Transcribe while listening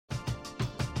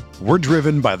We're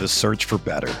driven by the search for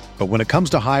better. But when it comes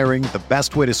to hiring, the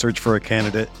best way to search for a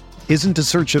candidate isn't to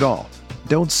search at all.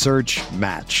 Don't search,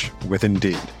 match with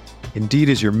Indeed. Indeed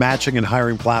is your matching and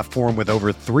hiring platform with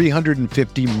over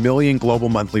 350 million global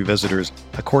monthly visitors,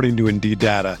 according to Indeed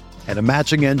data, and a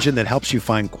matching engine that helps you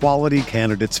find quality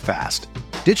candidates fast.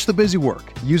 Ditch the busy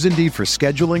work. Use Indeed for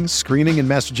scheduling, screening, and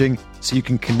messaging so you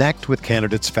can connect with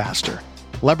candidates faster.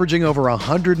 Leveraging over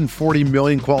 140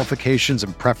 million qualifications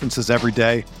and preferences every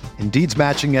day, Indeed's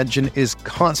matching engine is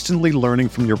constantly learning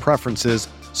from your preferences,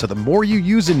 so the more you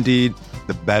use Indeed,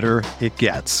 the better it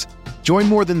gets. Join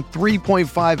more than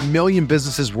 3.5 million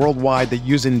businesses worldwide that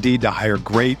use Indeed to hire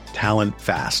great talent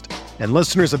fast. And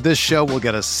listeners of this show will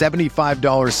get a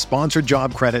 $75 sponsored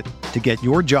job credit to get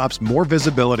your jobs more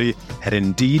visibility at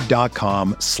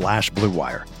Indeed.com/Blue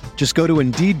Wire. Just go to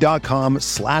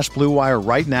Indeed.com/Blue Wire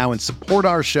right now and support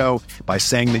our show by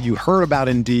saying that you heard about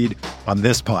Indeed on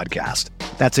this podcast.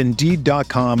 That's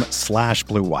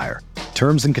Indeed.com/Blue Wire.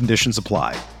 Terms and conditions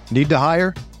apply. Need to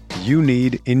hire? You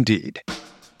need Indeed.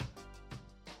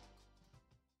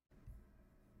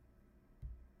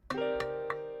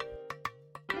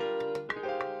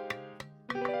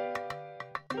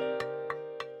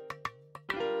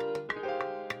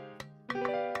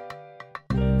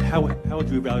 How would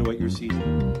you evaluate your season?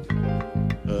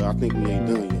 I think we ain't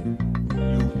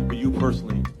done But you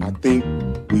personally? yet. I think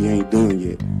we ain't done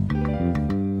yet.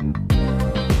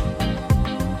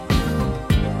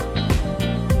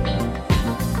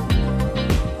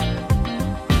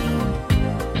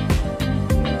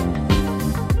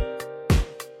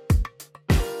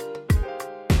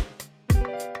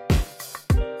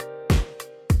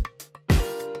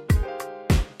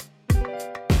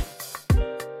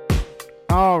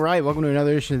 All right, welcome to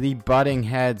another edition of the Butting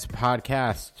Heads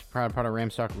podcast, proud part of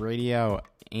Ramstock Radio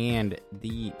and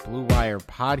the Blue Wire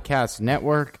Podcast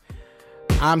Network.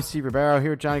 I'm Steve Ribeiro here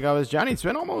with Johnny Galvez. Johnny, it's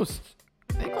been almost,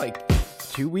 I think, like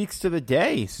 2 weeks to the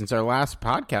day since our last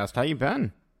podcast. How you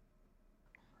been?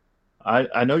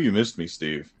 I know you missed me,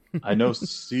 Steve. I know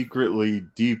secretly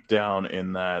deep down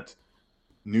in that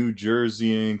New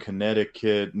Jersey and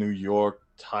Connecticut, New York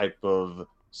type of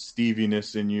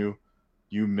steviness in you,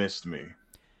 you missed me.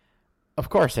 Of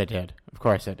course I did.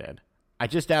 I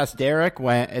just asked Derek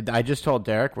I just told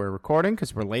Derek we're recording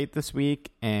because we're late this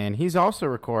week, and he's also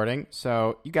recording.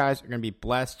 So you guys are going to be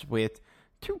blessed with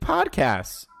 2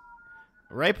 podcasts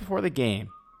right before the game.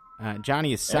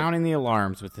 Johnny is sounding the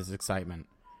alarms with his excitement.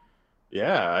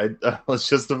 Yeah, I was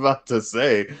just about to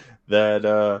say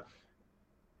that,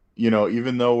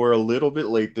 even though we're a little bit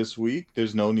late this week,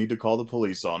 there's no need to call the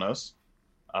police on us.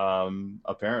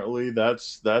 Apparently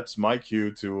that's my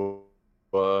cue to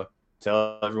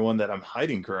tell everyone that I'm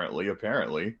hiding currently,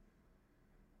 apparently.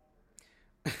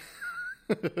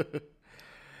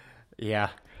 Yeah.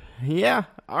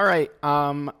 All right.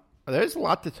 There's a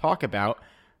lot to talk about.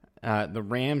 The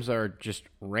Rams are just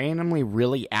randomly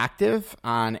really active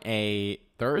on a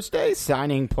Thursday,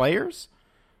 signing players.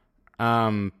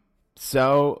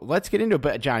 So let's get into it.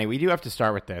 But Johnny, we do have to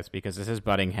start with this because this is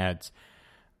Butting Heads.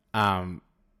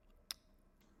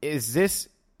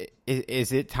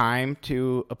 Is it time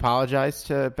to apologize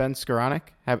to Ben Skowronek?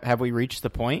 Have we reached the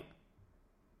point?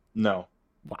 No.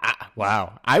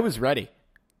 Wow. I was ready.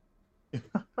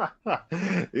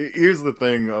 Here's the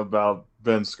thing about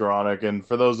Ben Skowronek, and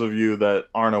for those of you that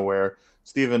aren't aware,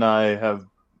 Steve and I have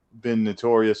been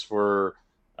notorious for,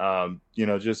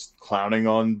 just clowning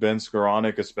on Ben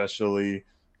Skowronek, especially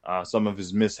some of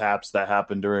his mishaps that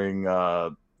happened during,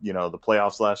 the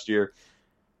playoffs last year.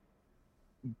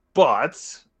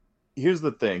 But here's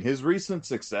the thing. His recent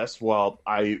success, while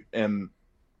I am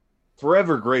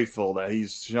forever grateful that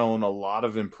he's shown a lot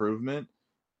of improvement,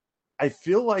 I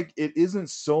feel like it isn't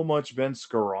so much Ben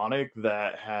Skowronek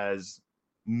that has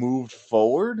moved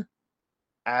forward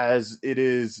as it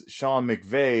is Sean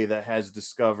McVay that has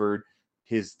discovered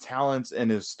his talents and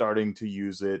is starting to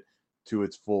use it to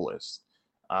its fullest.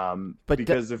 But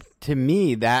because to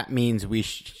me, that means we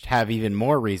have even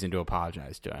more reason to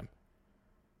apologize to him.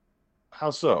 How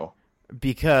so?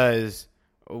 Because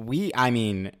at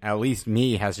least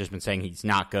me has just been saying he's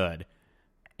not good.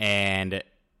 And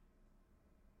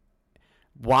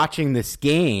watching this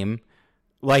game,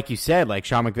 like you said, like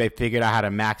Sean McVay figured out how to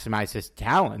maximize his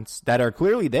talents that are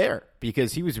clearly there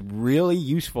because he was really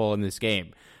useful in this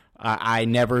game. I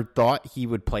never thought he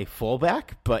would play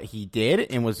fullback, but he did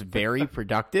and was very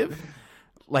productive,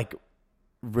 like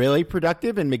really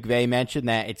productive. And McVay mentioned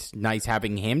that it's nice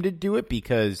having him to do it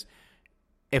because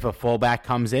if a fullback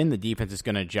comes in, the defense is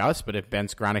going to adjust. But if Ben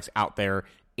Skowronek's out there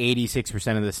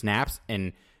 86% of the snaps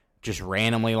and just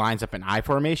randomly lines up in I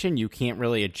formation, you can't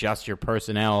really adjust your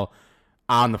personnel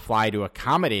on the fly to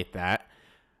accommodate that.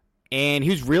 And he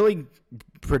was really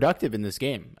productive in this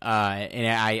game. And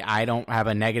I don't have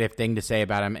a negative thing to say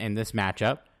about him in this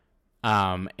matchup.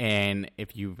 And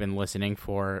if you've been listening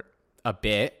for a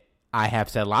bit, I have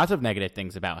said lots of negative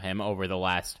things about him over the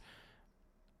last,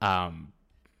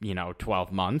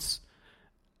 12 months.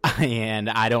 And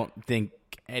I don't think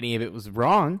any of it was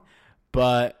wrong,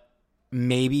 but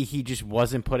maybe he just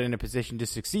wasn't put in a position to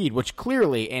succeed, which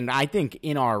clearly, and I think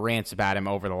in our rants about him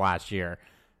over the last year,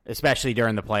 especially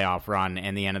during the playoff run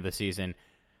and the end of the season,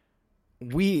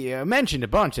 we mentioned a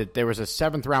bunch that there was a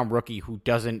 7th-round rookie who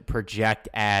doesn't project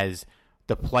as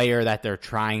the player that they're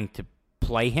trying to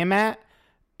play him at,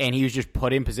 and he was just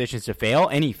put in positions to fail,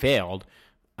 and he failed.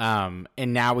 And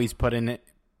now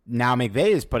now McVay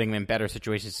is putting him in better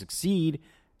situations to succeed,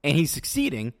 and he's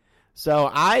succeeding. So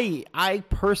I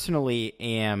personally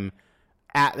am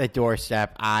at the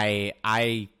doorstep.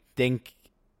 I think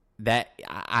that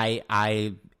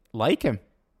I like him.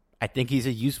 I think he's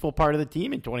a useful part of the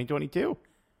team in 2022.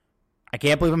 I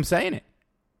can't believe I'm saying it.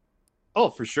 Oh,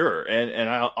 for sure. And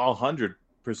I'll 100%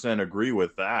 agree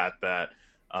with that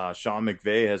Sean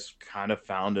McVay has kind of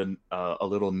found a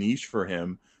little niche for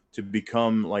him to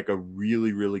become like a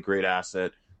really, really great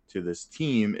asset to this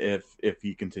team if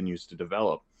he continues to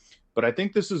develop. But I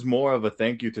think this is more of a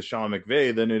thank you to Sean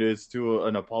McVay than it is to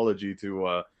an apology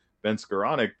to Ben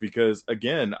Skoranek, because,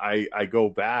 again, I go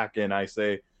back and I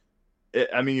say,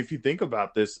 I mean, if you think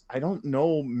about this, I don't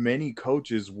know many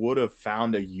coaches would have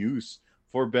found a use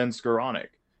for Ben Skoranek.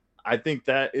 I think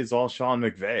that is all Sean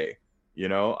McVay.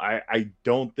 I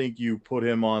don't think you put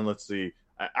him on, let's see,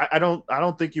 I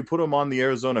don't think you put him on the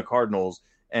Arizona Cardinals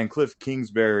and Cliff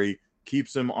Kingsbury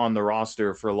keeps him on the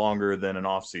roster for longer than an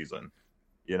offseason.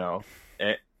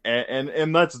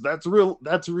 And that's real.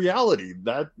 That's reality.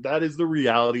 That is the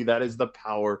reality. That is the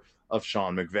power of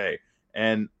Sean McVay.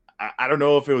 And I don't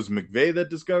know if it was McVay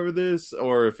that discovered this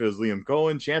or if it was Liam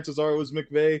Cohen. Chances are it was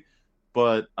McVay,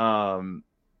 but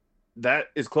that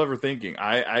is clever thinking.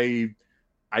 I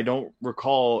don't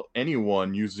recall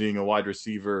anyone using a wide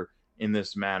receiver in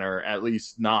this manner, at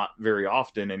least not very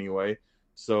often anyway.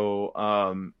 So,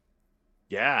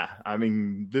 yeah, I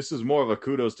mean, this is more of a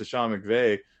kudos to Sean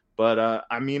McVay. But,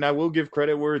 I mean, I will give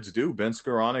credit where it's due. Ben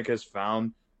Skoranek has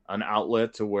found an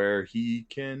outlet to where he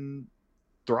can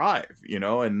thrive,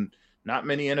 and not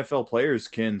many NFL players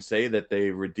can say that they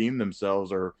redeemed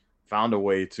themselves or found a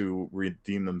way to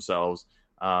redeem themselves.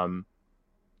 And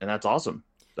that's awesome.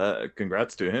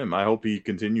 Congrats to him. I hope he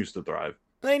continues to thrive.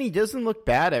 And he doesn't look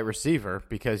bad at receiver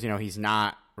because, he's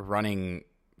not running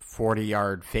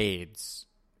 40-yard fades.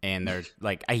 And there's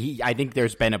like, I think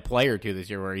there's been a play or two this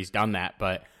year where he's done that,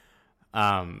 but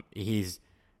he's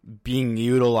being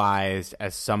utilized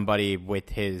as somebody with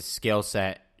his skill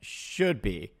set should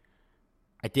be.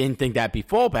 I didn't think that'd be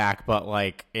fullback, but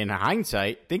like in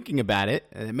hindsight, thinking about it,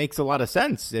 it makes a lot of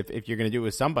sense. If you're going to do it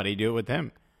with somebody, do it with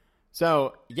him.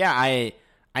 So yeah, I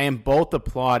am both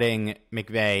applauding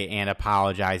McVay and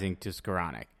apologizing to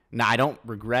Skoranek. Now, I don't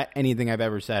regret anything I've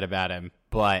ever said about him,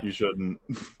 but you shouldn't.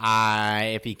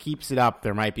 If he keeps it up,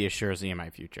 there might be a Scherzi in my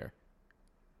future.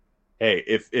 Hey,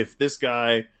 if this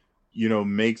guy,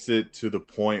 makes it to the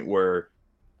point where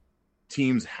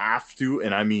teams have to,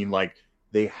 and I mean like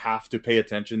they have to pay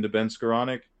attention to Ben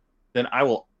Skoranek, then I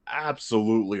will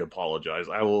absolutely apologize.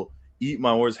 I will eat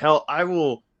my words. Hell, I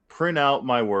will print out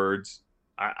my words.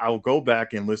 I'll go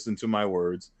back and listen to my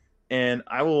words, and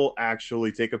I will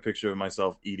actually take a picture of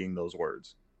myself eating those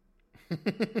words.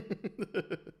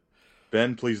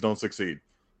 Ben, please don't succeed.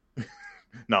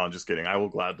 No, I'm just kidding. I will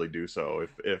gladly do so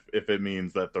if it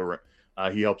means that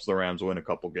he helps the Rams win a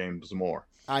couple games more.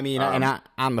 I mean, and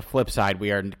on the flip side,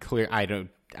 we are clear.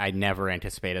 I never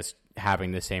anticipate us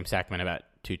having the same segment about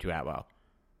Tutu Atwell.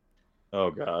 Oh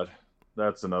God,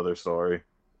 that's another story.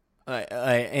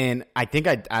 And I think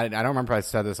I don't remember if I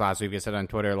said this last week. I said on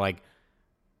Twitter, like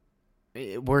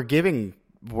we're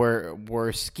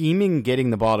scheming getting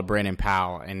the ball to Brandon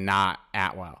Powell and not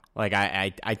Atwell. Like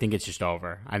I think it's just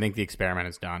over. I think the experiment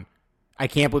is done. I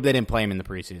can't believe they didn't play him in the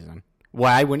preseason.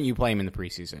 Why wouldn't you play him in the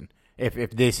preseason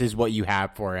if this is what you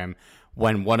have for him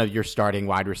when one of your starting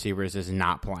wide receivers is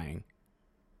not playing?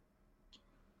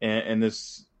 And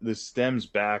this stems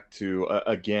back to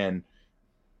again,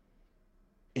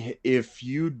 if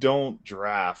you don't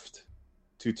draft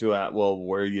Tutu Atwell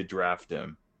where you draft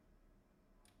him,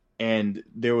 and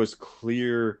there was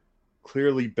clearly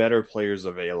better players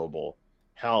available.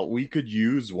 Hell, we could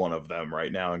use one of them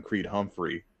right now in Creed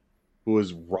Humphrey, who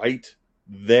is right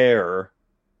there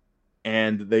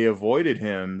and they avoided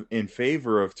him in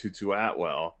favor of Tutu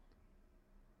Atwell.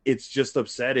 It's just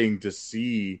upsetting to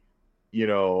see,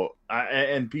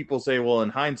 and people say, well, in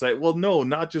hindsight, well, no,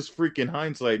 not just freaking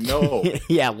hindsight. No.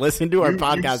 Yeah. Listen to our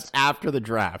podcast after the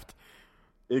draft.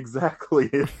 Exactly.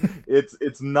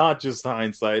 It's not just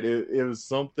hindsight. It was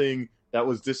something that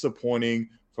was disappointing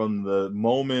from the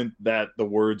moment that the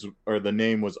words or the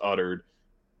name was uttered.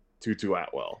 Tutu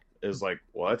Atwell is like,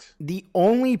 what? The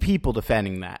only people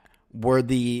defending that were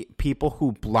the people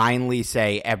who blindly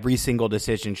say every single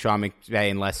decision Sean McVay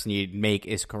and Les Snead make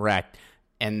is correct,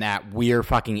 and that we're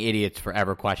fucking idiots for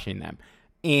ever questioning them.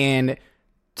 And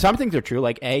some things are true,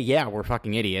 like, yeah, we're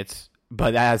fucking idiots,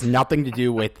 but that has nothing to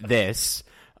do with this.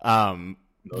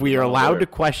 We are allowed to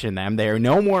question them. They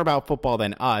know more about football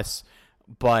than us,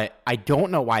 but I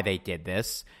don't know why they did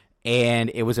this. And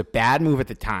it was a bad move at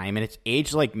the time, and it's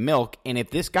aged like milk. And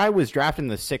if this guy was drafted in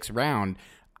the 6th round,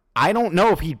 I don't know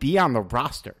if he'd be on the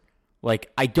roster. Like,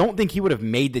 I don't think he would have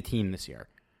made the team this year.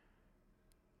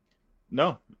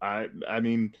 No, I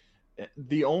mean,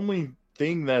 the only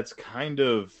thing that's kind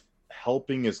of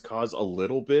helping his cause a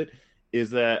little bit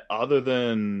is that other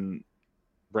than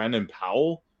Brandon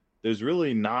Powell, there's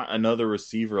really not another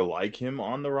receiver like him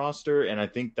on the roster, and I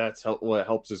think that's what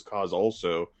helps his cause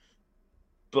also.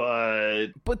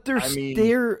 But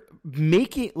they're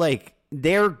making, like,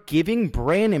 they're giving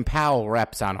Brandon Powell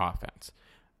reps on offense.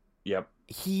 Yep.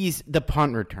 He's the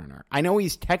punt returner. I know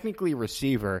he's technically a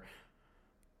receiver,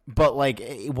 but,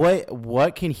 like,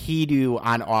 what can he do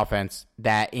on offense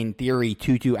that, in theory,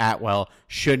 Tutu Atwell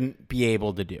shouldn't be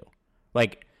able to do?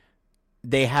 Like,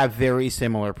 they have very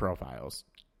similar profiles.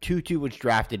 Tutu was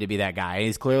drafted to be that guy, and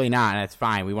he's clearly not, and that's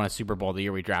fine. We won a Super Bowl the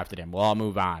year we drafted him. We'll all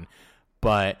move on.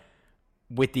 But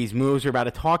with these moves we're about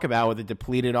to talk about with a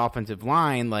depleted offensive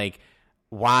line, like,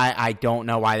 why I don't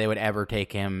know why they would ever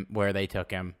take him where they took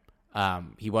him.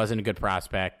 He wasn't a good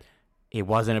prospect. He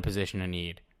wasn't a position of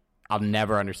need. I'll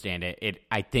never understand it.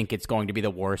 I think it's going to be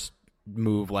the worst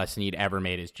move Les Snead ever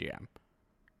made as GM.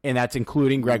 And that's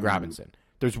including Greg Robinson.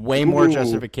 There's way more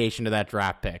justification to that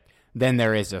draft pick than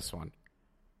there is this one.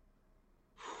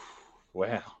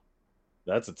 Wow.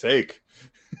 That's a take.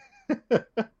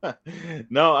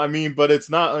 No, I mean, but it's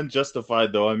not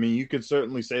unjustified, though. I mean, you could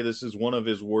certainly say this is one of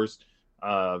his worst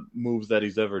moves that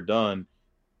he's ever done.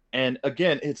 And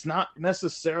again, it's not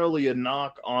necessarily a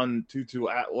knock on Tutu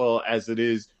Atwell as it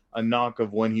is a knock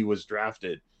of when he was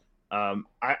drafted.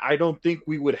 I don't think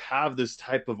we would have this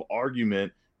type of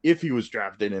argument if he was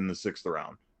drafted in the 6th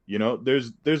round.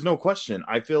 There's no question.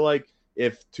 I feel like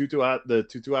if the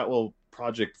Tutu Atwell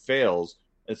project fails,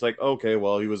 it's like, okay,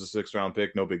 well, he was a 6th round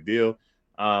pick, no big deal.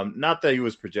 Not that he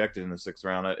was projected in the 6th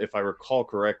round. If I recall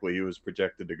correctly, he was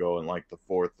projected to go in like the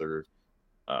 4th or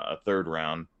 3rd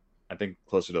round. I think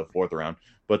closer to the 4th round.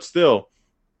 But still,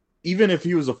 even if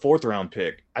he was a 4th round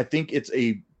pick, I think it's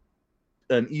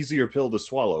an easier pill to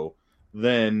swallow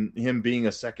than him being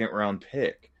a 2nd round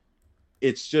pick.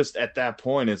 It's just at that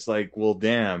point, it's like, well,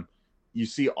 damn, you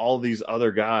see all these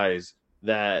other guys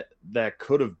that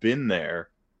could have been there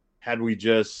had we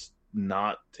just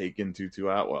not taken Tutu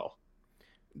Atwell.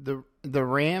 The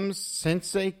Rams,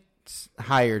 since they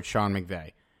hired Sean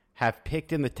McVay, have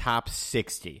picked in the top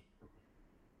 60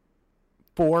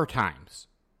 4 times.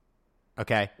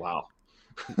 Okay? Wow.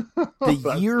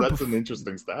 That's an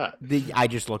interesting stat. I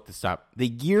just looked this up. The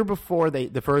year before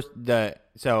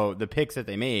the picks that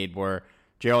they made were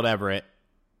Gerald Everett.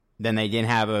 Then they didn't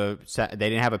have a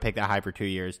pick that high for 2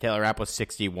 years. Taylor Rapp was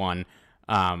 61.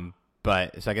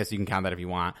 But so I guess you can count that if you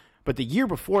want. But the year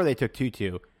before they took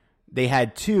Tutu, they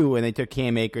had 2, and they took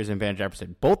Cam Akers and Van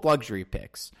Jefferson, both luxury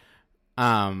picks.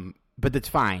 But that's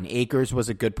fine. Akers was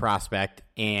a good prospect,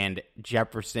 and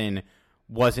Jefferson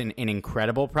wasn't an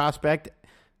incredible prospect.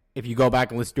 If you go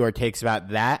back and listen to our takes about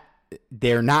that,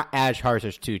 they're not as harsh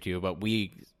as Tutu, but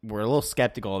we were a little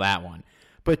skeptical of that one.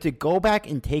 But to go back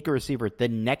and take a receiver the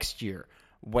next year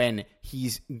when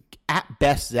he's at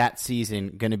best that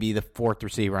season going to be the 4th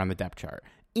receiver on the depth chart,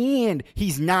 and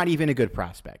he's not even a good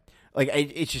prospect. Like,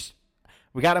 it's just,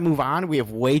 we got to move on. We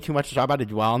have way too much to talk about to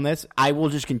dwell on this. I will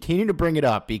just continue to bring it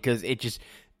up because it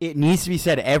needs to be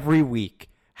said every week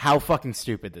how fucking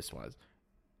stupid this was.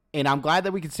 And I'm glad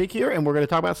that we can sit here and we're going to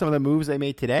talk about some of the moves they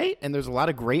made today. And there's a lot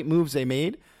of great moves they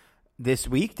made this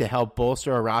week to help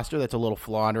bolster a roster that's a little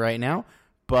flawed right now.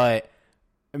 But,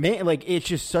 man, like, it's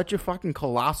just such a fucking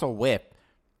colossal whip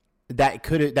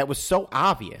that was so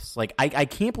obvious. Like, I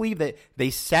can't believe that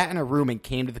they sat in a room and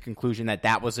came to the conclusion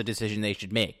that was a decision they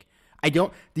should make.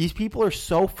 These people are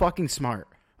so fucking smart.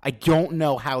 I don't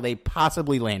know how they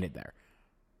possibly landed there.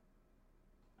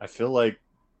 I feel like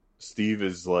Steve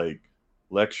is like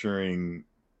lecturing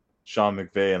Sean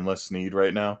McVay and Les Snead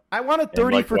right now. I want a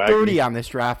 30 like for 30 on this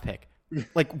draft pick.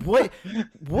 Like, what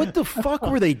the fuck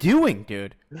were they doing,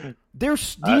 dude?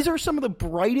 These are some of the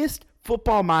brightest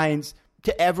football minds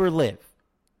to ever live.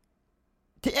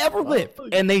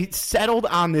 And they settled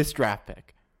on this draft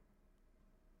pick.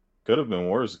 Could have been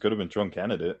worse. Could have been Trump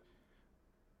candidate.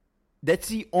 That's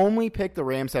the only pick the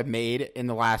Rams have made in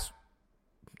the last,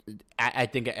 I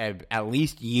think, at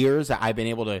least years that I've been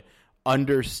able to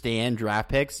understand draft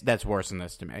picks. That's worse than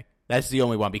this to me. That's the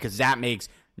only one, because that made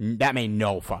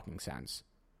no fucking sense.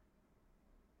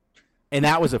 And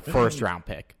that was a first round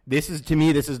pick. This is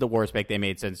the worst pick they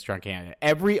made since Trump candidate.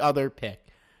 Every other pick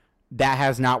that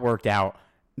has not worked out,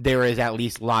 there is at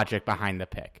least logic behind the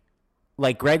pick.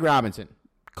 Like Greg Robinson,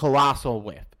 colossal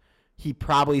whiff. He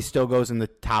probably still goes in the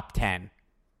top 10,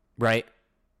 right?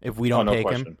 If we don't take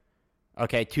him.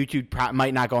 Okay, Tutu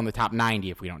might not go in the top 90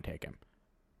 if we don't take him.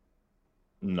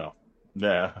 No.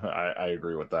 Yeah, I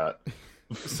agree with that.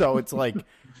 So it's like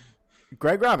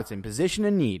Greg Robinson, position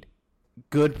in need,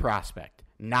 good prospect,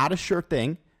 not a sure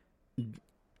thing,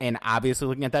 and obviously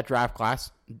looking at that draft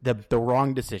class, the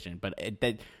wrong decision. But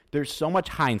there's so much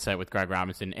hindsight with Greg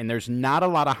Robinson, and there's not a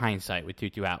lot of hindsight with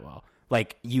Tutu Atwell.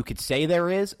 Like, you could say there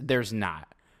is, there's not.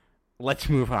 Let's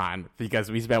move on, because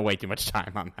we spent way too much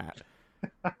time on that.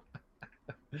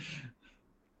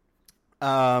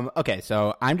 Okay,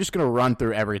 so I'm just going to run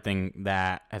through everything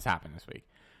that has happened this week.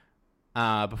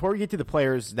 Before we get to the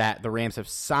players that the Rams have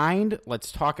signed,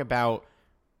 let's talk about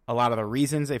a lot of the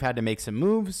reasons they've had to make some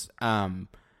moves. They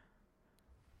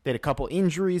had a couple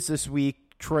injuries this week.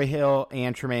 Troy Hill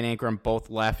and Tremaine Anchrum both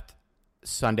left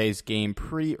Sunday's game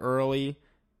pretty early,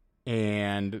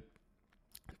 and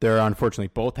they're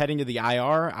unfortunately both heading to the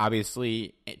IR.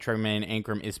 Obviously, Tremaine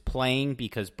Anchrum is playing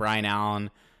because Brian Allen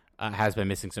has been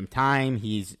missing some time.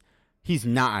 He's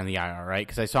not on the IR, right?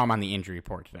 Because I saw him on the injury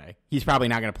report today. He's probably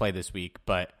not going to play this week,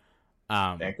 but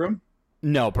Anchrum?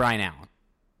 No, Brian Allen.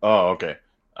 Oh, okay.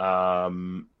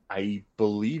 I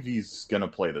believe he's going to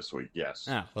play this week, yes.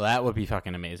 Oh, well, that would be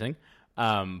fucking amazing.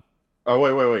 Oh,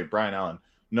 wait. Brian Allen.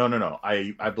 No.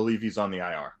 I believe he's on the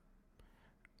IR.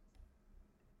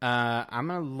 I'm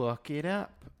going to look it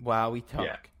up while we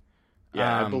talk.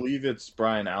 Yeah, I believe it's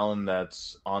Brian Allen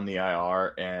that's on the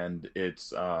IR, and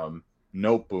it's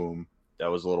Noteboom that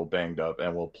was a little banged up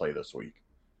and will play this week,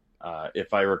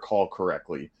 if I recall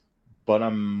correctly. But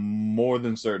I'm more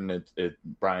than certain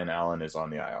Brian Allen is on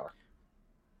the IR.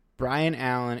 Brian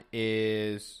Allen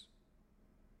is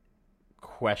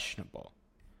questionable.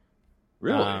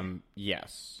 Really?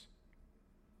 Yes.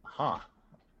 Huh.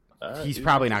 He's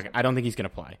probably not. I don't think he's going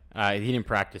to play. He didn't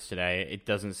practice today. It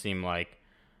doesn't seem like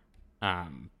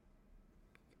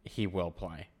he will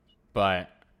play. But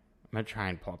I'm going to try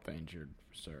and pull up the injured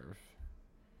reserve.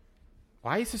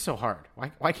 Why is this so hard?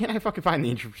 Why can't I fucking find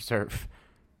the injured reserve?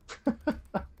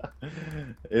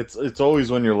 It's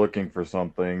always when you're looking for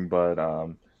something, but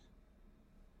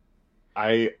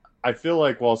I feel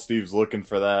like while Steve's looking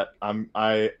for that,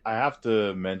 I have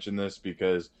to mention this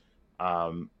because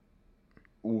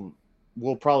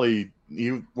we're probably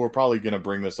gonna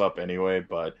bring this up anyway,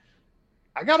 but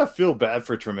I gotta feel bad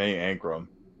for Tremaine Anchrum.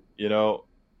 You know,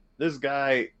 this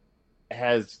guy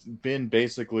has been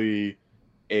basically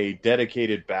a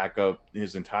dedicated backup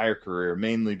his entire career,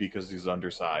 mainly because he's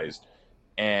undersized.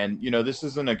 And, you know, this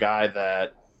isn't a guy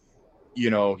that, you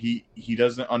know, he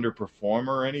doesn't underperform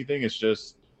or anything. It's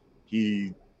just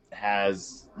he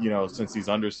has, you know, since he's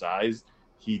undersized,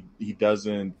 he's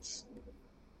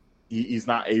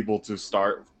not able to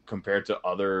start compared to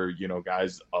other, you know,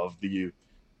 guys of the,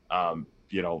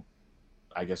 you know,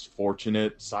 I guess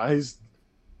fortunate sized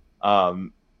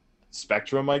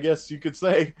spectrum, I guess you could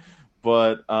say.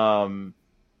 But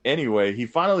anyway, he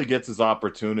finally gets his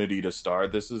opportunity to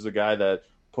start. This is a guy that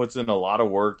puts in a lot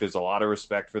of work. There's a lot of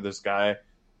respect for this guy.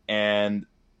 And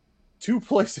 2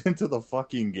 plays into the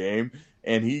fucking game,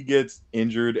 and he gets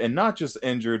injured, and not just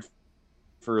injured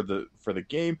for the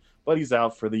game, but he's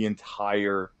out for the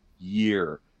entire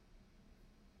year.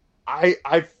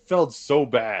 I felt so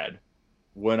bad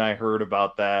when I heard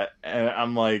about that, and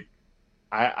I'm like,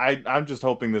 I'm just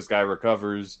hoping this guy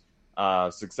recovers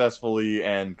successfully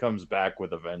and comes back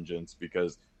with a vengeance,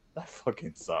 because that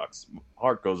fucking sucks.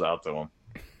 Heart goes out to him.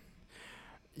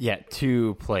 Yeah,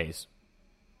 2 plays.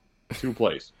 2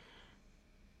 plays.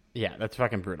 Yeah, that's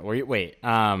fucking brutal. Wait,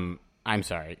 I'm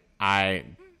sorry. I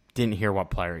didn't hear what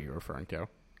player you were referring to.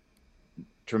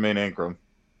 Tremaine Anchrum.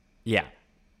 Yeah.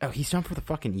 Oh, he's done for the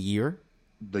fucking year?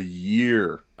 The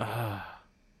year.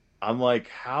 I'm like,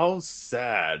 how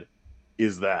sad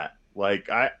is that? Like,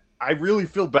 I really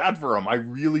feel bad for him. I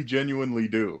really genuinely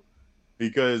do.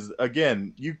 because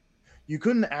again, you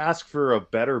couldn't ask for a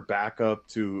better backup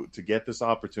to get this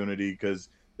opportunity, because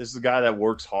this is a guy that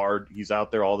works hard. He's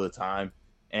out there all the time,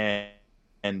 and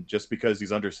just because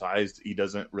he's undersized, he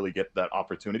doesn't really get that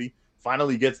opportunity.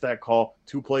 Finally gets that call,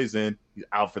 2 plays in, he's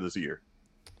out for this year.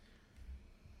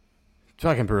 It's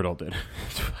fucking brutal, dude.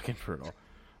 It's fucking brutal.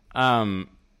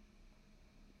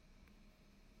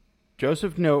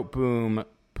 Joseph Noteboom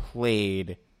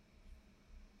played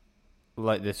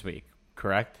this week,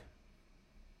 correct?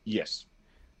 Yes.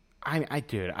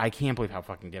 Dude, I can't believe how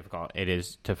fucking difficult it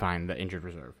is to find the injured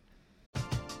reserve.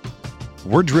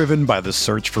 We're driven by the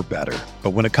search for better.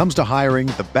 But when it comes to hiring,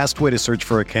 the best way to search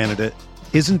for a candidate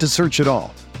isn't to search at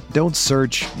all. Don't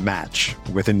search, match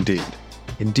with Indeed.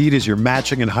 Indeed is your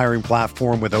matching and hiring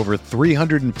platform with over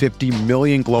 350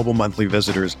 million global monthly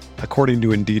visitors, according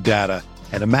to Indeed data,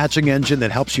 and a matching engine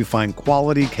that helps you find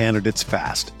quality candidates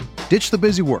fast. Ditch the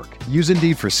busy work. Use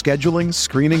Indeed for scheduling,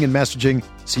 screening, and messaging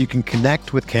so you can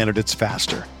connect with candidates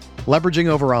faster. Leveraging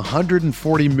over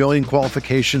 140 million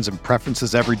qualifications and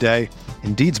preferences every day,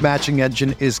 Indeed's matching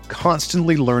engine is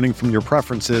constantly learning from your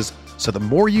preferences, so the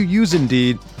more you use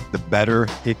Indeed, the better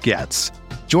it gets.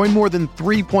 Join more than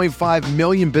 3.5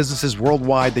 million businesses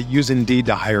worldwide that use Indeed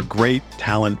to hire great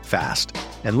talent fast.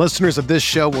 And listeners of this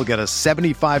show will get a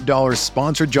 $75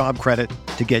 sponsored job credit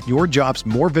to get your jobs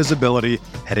more visibility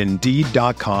at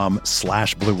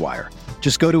Indeed.com/Blue Wire.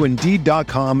 Just go to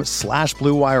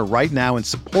Indeed.com/Blue Wire right now and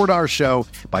support our show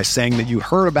by saying that you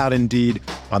heard about Indeed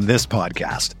on this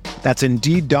podcast. That's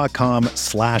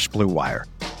Indeed.com/Blue Wire.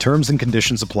 Terms and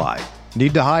conditions apply.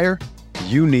 Need to hire?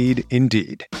 You need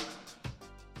Indeed.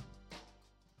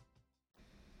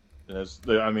 There's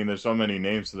so many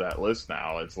names to that list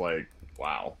now. It's like,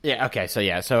 wow. Yeah, okay, so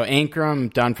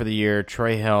Ankrum done for the year.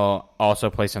 Troy Hill also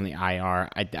placed on the IR.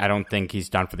 I don't think he's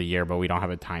done for the year, but we don't have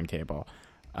a timetable.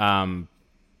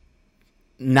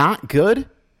 Not good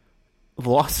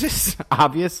losses,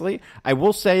 obviously. I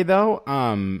will say, though,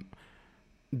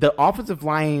 the offensive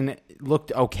line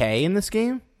looked okay in this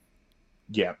game.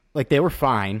 Yeah. Like, they were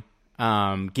fine.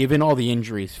 Given all the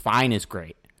injuries, fine is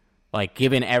great. Like,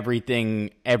 given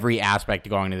everything, every aspect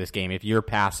going into this game, if you're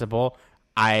passable,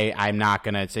 I'm not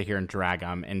going to sit here and drag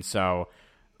them. And so,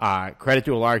 credit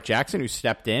to Alaric Jackson, who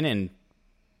stepped in and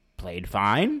played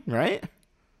fine, right?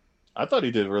 I thought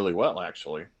he did really well,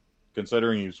 actually,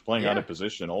 considering he was playing out of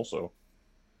position also.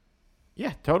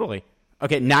 Yeah, totally.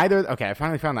 Okay, I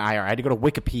finally found the IR. I had to go to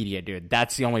Wikipedia, dude.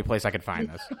 That's the only place I could find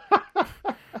this.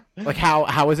 Like,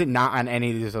 how is it not on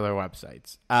any of these other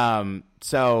websites?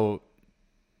 So,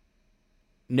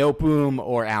 Noteboom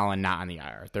or Allen not on the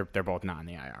IR. They're both not on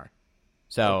the IR.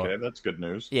 So, okay, that's good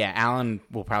news. Yeah, Allen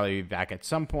will probably be back at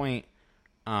some point.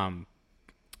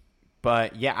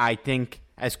 But, yeah, I think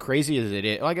as crazy as it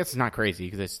is, well, I guess it's not crazy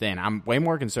because it's thin. I'm way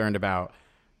more concerned about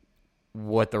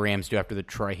what the Rams do after the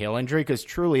Troy Hill injury, because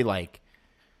truly, like,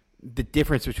 the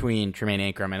difference between Tremaine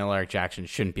Ankrum and Alaric Jackson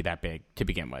shouldn't be that big to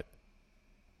begin with.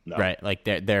 No. Right? Like,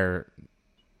 they're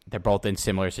both in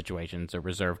similar situations. They're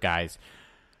reserve guys.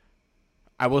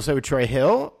 I will say with Troy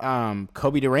Hill,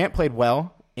 Kobe Durant played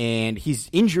well, and he's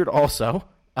injured also.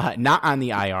 Not on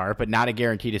the IR, but not a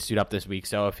guarantee to suit up this week.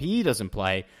 So if he doesn't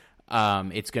play,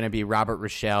 it's going to be Robert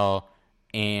Rochelle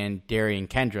and Darian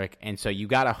Kendrick. And so you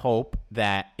got to hope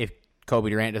that if Kobe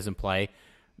Durant doesn't play,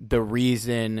 the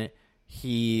reason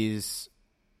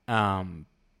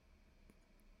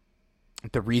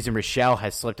Rochelle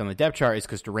has slipped on the depth chart is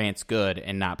because Durant's good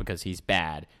and not because he's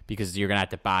bad, because you're going to have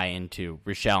to buy into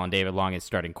Rochelle and David Long as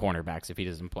starting cornerbacks if he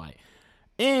doesn't play.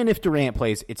 And if Durant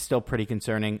plays, it's still pretty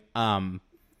concerning. But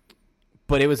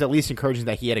it was at least encouraging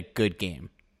that he had a good game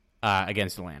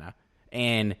against Atlanta.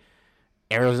 And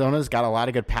Arizona's got a lot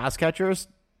of good pass catchers.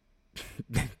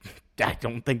 I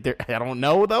don't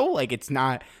know, though. Like, it's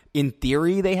not, in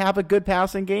theory, they have a good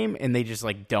passing game, and they just,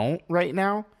 like, don't right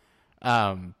now.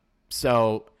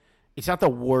 So it's not the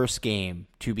worst game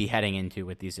to be heading into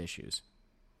with these issues.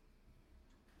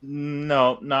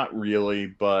 No, not really,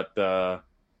 but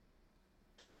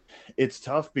it's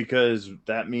tough because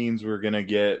that means we're going to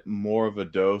get more of a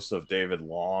dose of David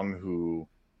Long, who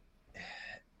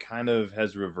kind of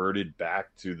has reverted back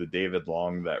to the David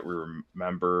Long that we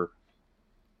remember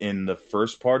in the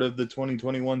first part of the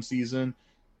 2021 season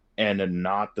and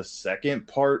not the second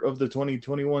part of the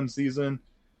 2021 season.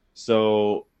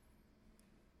 So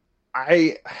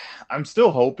I'm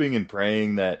still hoping and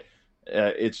praying that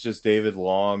it's just David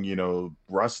Long,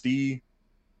 rusty,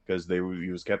 because he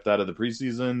was kept out of the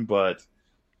preseason. But,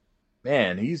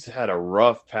 man, he's had a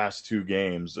rough past 2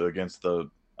 games against the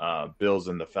Bills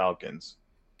and the Falcons.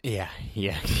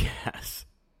 Yes.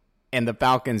 And the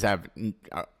Falcons have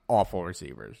awful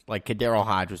receivers. Like Kadarius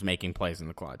Hodge was making plays in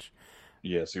the clutch.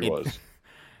 Yes, he was.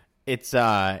 It's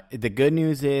the good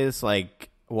news is like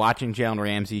watching Jalen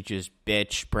Ramsey just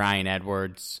bitch Bryan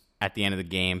Edwards at the end of the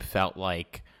game felt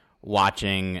like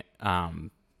watching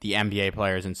the NBA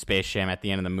players in Space Jam at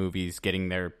the end of the movies getting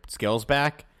their skills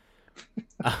back.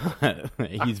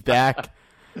 He's back.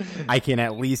 I can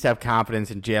at least have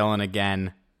confidence in Jalen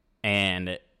again,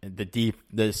 and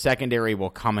the secondary will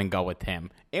come and go with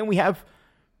him. And we have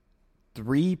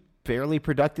 3 fairly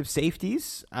productive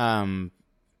safeties, at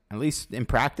least in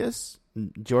practice.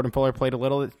 Jordan Fuller played a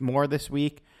little more this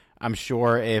week. I'm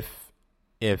sure if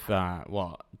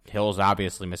Hill's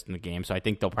obviously missed in the game, so I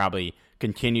think they'll probably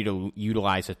continue to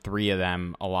utilize the 3 of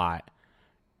them a lot,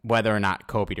 whether or not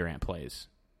Kobe Durant plays.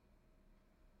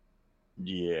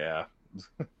 Yeah.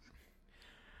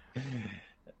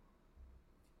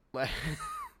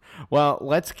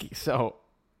 Well, so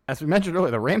as we mentioned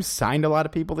earlier, the Rams signed a lot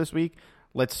of people this week.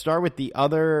 Let's start with the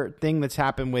other thing that's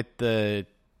happened with the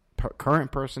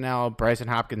current personnel. Brycen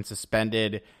Hopkins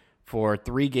suspended for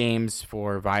 3 games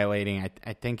for violating.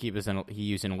 I think he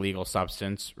used an illegal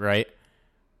substance, right?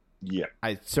 Yeah.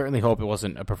 I certainly hope it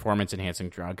wasn't a performance enhancing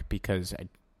drug because I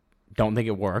don't think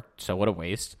it worked. So what a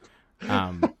waste.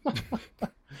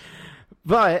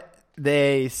 But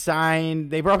they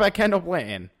brought back Kendall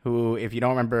Blanton, who, if you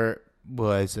don't remember,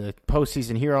 was a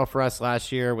postseason hero for us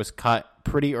last year, was cut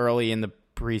pretty early in the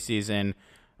preseason,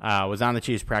 was on the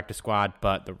Chiefs practice squad,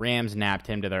 but the Rams nabbed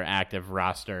him to their active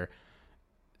roster.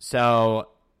 So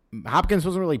Hopkins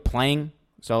wasn't really playing,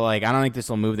 so I don't think this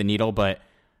will move the needle, but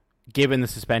given the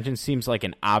suspension, seems like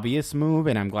an obvious move,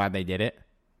 and I'm glad they did it.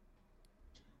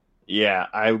 Yeah,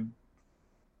 I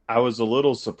was a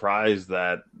little surprised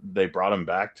that they brought him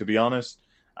back, to be honest.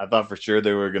 I thought for sure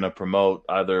they were going to promote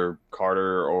either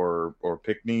Carter or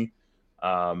Pickney.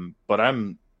 But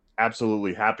I'm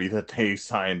absolutely happy that they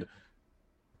signed,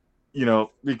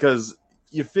 because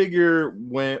you figure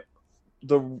when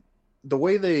the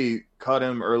way they cut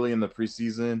him early in the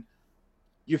preseason,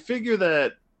 you figure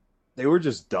that they were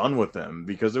just done with him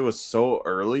because it was so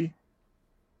early.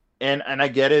 And I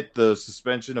get it, the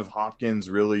suspension of Hopkins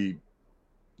really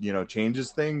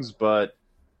changes things, but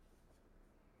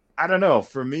I don't know.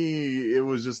 For me, it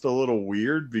was just a little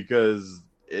weird because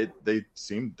they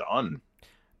seemed done.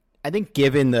 I think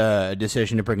given the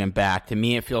decision to bring him back, to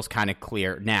me it feels kind of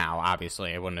clear now.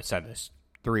 Obviously, I wouldn't have said this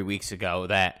 3 weeks ago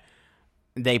that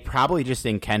they probably just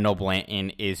think Kendall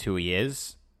Blanton is who he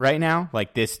is right now.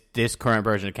 Like this current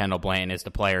version of Kendall Blanton is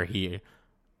the player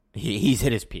he's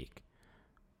hit his peak.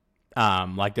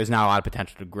 There's not a lot of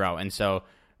potential to grow, and so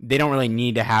they don't really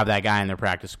need to have that guy in their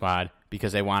practice squad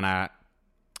because they want to,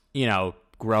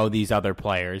 grow these other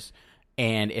players.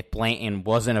 And if Blanton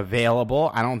wasn't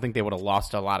available, I don't think they would have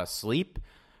lost a lot of sleep.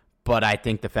 But I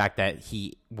think the fact that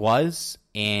he was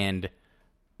and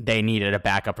they needed a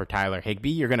backup for Tyler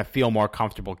Higbee, you're going to feel more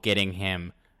comfortable getting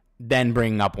him than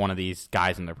bringing up one of these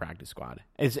guys in their practice squad.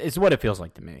 It's what it feels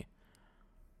like to me.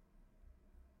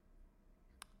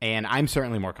 And I'm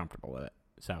certainly more comfortable with it.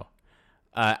 So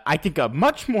I think a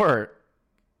much more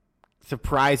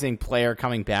surprising player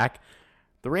coming back,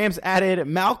 the Rams added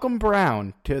Malcolm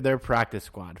Brown to their practice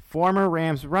squad. Former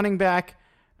Rams running back.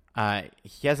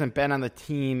 He hasn't been on the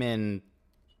team in,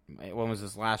 when was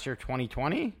this, last year,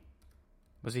 2020?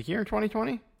 Was he here in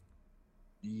 2020?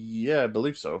 Yeah, I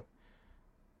believe so.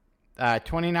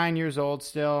 29 years old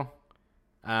still.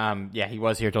 Yeah, he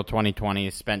was here till 2020.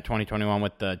 Spent 2021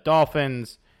 with the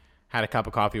Dolphins. Had a cup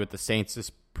of coffee with the Saints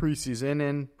this preseason,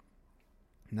 and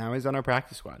now he's on our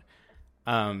practice squad.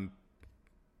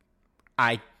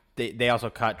 They also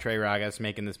cut Trey Ragas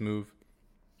making this move.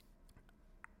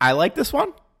 I like this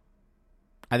one.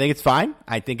 I think it's fine.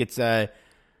 I think it's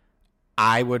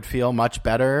I would feel much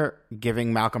better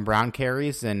giving Malcolm Brown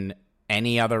carries than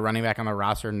any other running back on the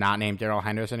roster not named Darrell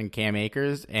Henderson and Cam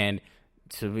Akers. And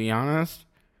to be honest,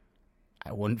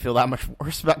 I wouldn't feel that much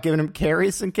worse about giving him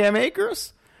carries than Cam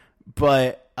Akers.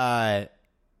 But I'm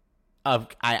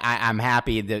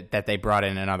happy that they brought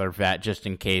in another vet just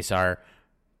in case our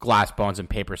glass bones and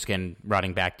paper skin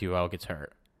running back duo gets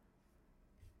hurt.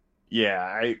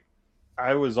 Yeah,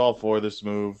 I was all for this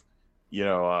move.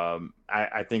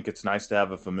 I think it's nice to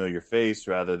have a familiar face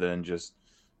rather than just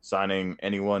signing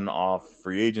anyone off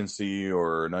free agency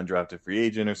or an undrafted free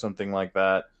agent or something like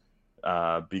that.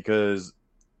 Because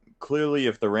clearly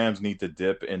if the Rams need to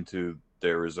dip into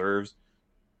their reserves,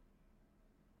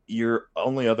 your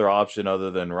only other option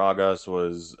other than Ragas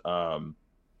was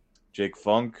Jake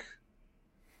Funk.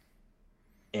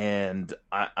 And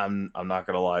I'm not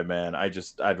gonna lie, man.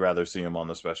 I'd rather see him on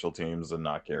the special teams than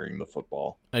not carrying the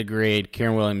football. Agreed.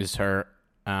 Kieran Williams is hurt.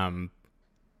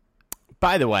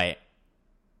 By the way,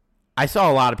 I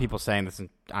saw a lot of people saying this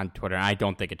on Twitter, and I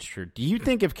don't think it's true. Do you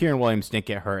think if Kieran Williams didn't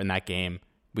get hurt in that game,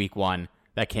 week 1,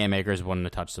 that Cam Akers wouldn't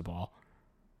have touched the ball?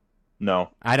 No.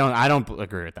 I don't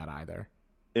agree with that either.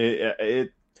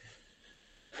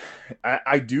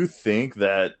 I do think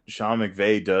that Sean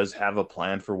McVay does have a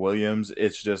plan for Williams.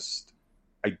 It's just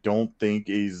I don't think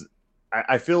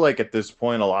I feel like at this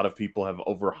point a lot of people have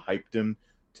overhyped him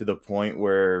to the point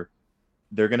where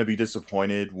they're going to be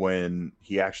disappointed when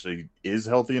he actually is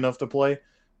healthy enough to play,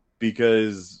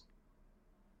 because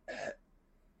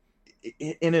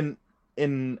in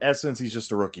essence he's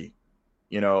just a rookie.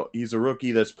 He's a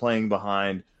rookie that's playing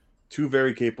behind two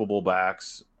very capable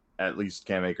backs. At least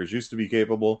Cam Akers used to be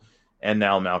capable, and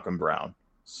now Malcolm Brown.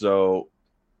 So,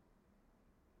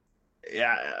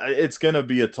 yeah, it's going to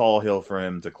be a tall hill for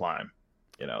him to climb.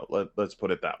 Let's put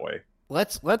it that way.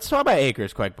 Let's talk about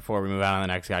Akers quick before we move on to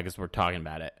the next guy, because we're talking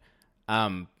about it.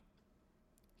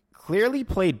 Clearly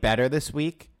played better this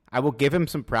week. I will give him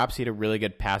some props. He had a really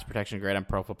good pass protection grade on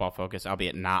Pro Football Focus,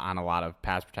 albeit not on a lot of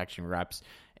pass protection reps.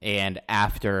 And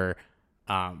after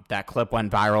that clip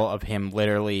went viral of him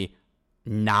literally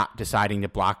not deciding to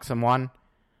block someone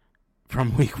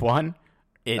from week 1,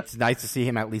 it's nice to see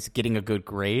him at least getting a good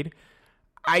grade.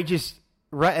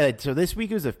 So this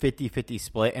week it was a 50-50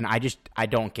 split, and I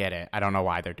don't get it. I don't know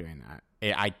why they're doing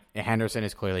that. Henderson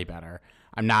is clearly better.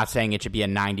 I'm not saying it should be a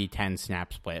 90-10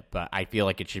 snap split, but I feel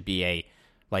like it should be a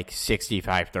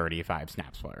 65-35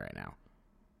 snap split right now.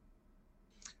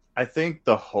 I think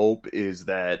the hope is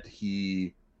that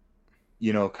he,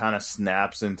 kind of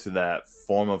snaps into that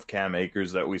form of Cam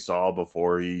Akers that we saw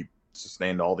before he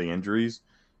sustained all the injuries.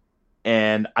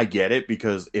 And I get it,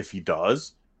 because if he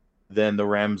does, then the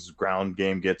Rams' ground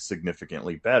game gets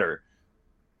significantly better.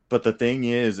 But the thing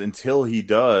is, until he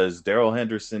does, Darrell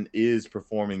Henderson is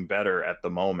performing better at the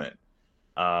moment.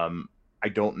 I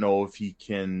don't know if he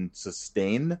can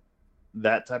sustain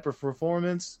that type of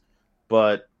performance,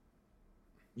 but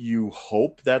you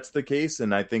hope that's the case,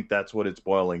 and I think that's what it's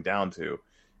boiling down to,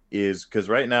 is because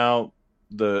right now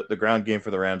the ground game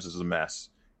for the Rams is a mess,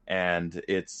 and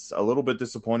it's a little bit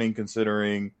disappointing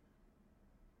considering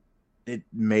it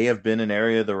may have been an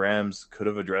area the Rams could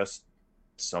have addressed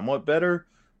somewhat better,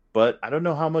 but I don't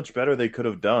know how much better they could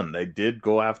have done. They did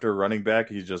go after a running back.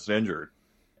 He's just injured.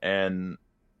 And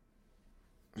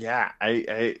yeah,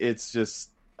 it's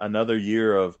just another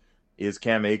year of, is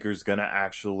Cam Akers going to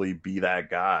actually be that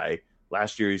guy?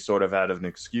 Last year, he sort of had an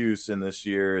excuse, and this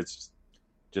year it's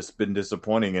just been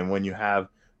disappointing. And when you have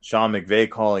Sean McVay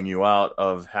calling you out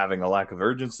of having a lack of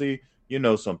urgency,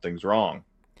 something's wrong.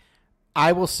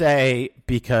 I will say,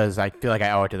 because I feel like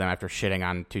I owe it to them after shitting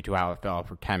on Tutu Atwell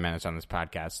for 10 minutes on this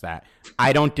podcast, that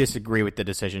I don't disagree with the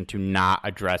decision to not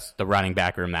address the running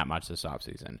back room that much this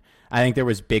offseason. I think there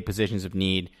was big positions of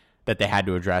need that they had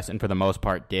to address, and for the most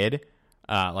part did,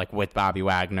 like with Bobby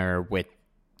Wagner, with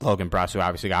Logan Bruss, who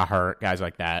obviously got hurt, guys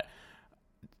like that.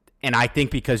 And I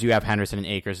think because you have Henderson and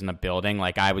Akers in the building,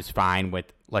 I was fine with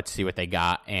let's see what they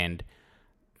got, and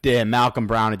the Malcolm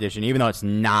Brown edition, even though it's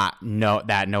not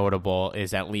that notable,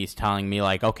 is at least telling me,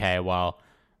 okay, well,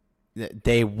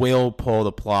 they will pull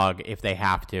the plug if they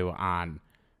have to on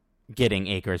getting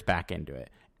Akers back into it.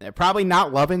 They're probably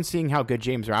not loving seeing how good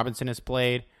James Robinson has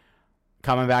played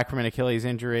coming back from an Achilles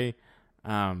injury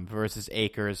versus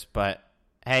Akers, but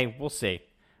hey, we'll see.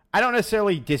 I don't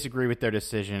necessarily disagree with their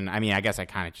decision. I mean, I guess I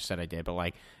kind of just said I did,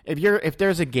 but if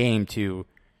there's a game to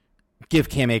give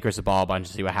Cam Akers the ball a bunch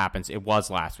and see what happens, it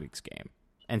was last week's game.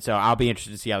 And so I'll be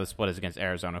interested to see how the split is against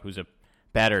Arizona, who's a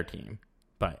better team.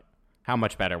 But how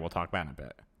much better, we'll talk about in a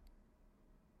bit.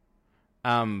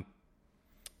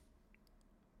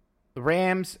 The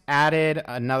Rams added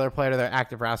another player to their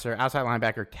active roster, outside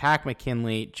linebacker Takk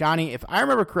McKinley. Johnny, if I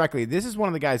remember correctly, this is one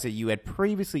of the guys that you had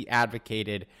previously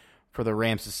advocated for the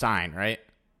Rams to sign, right?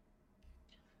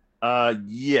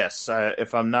 Yes.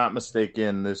 If I'm not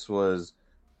mistaken, this was...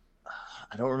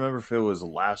 I don't remember if it was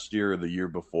last year or the year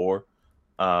before,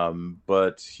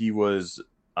 but he was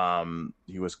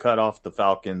cut off the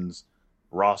Falcons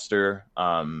roster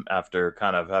after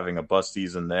kind of having a bust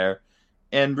season there,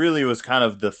 and really it was kind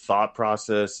of the thought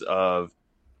process of,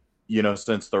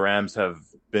 since the Rams have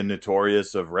been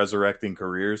notorious of resurrecting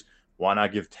careers, why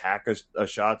not give Takk a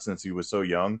shot since he was so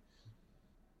young?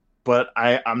 But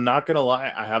I'm not gonna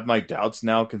lie, I have my doubts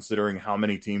now considering how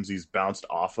many teams he's bounced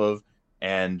off of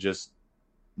and just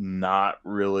not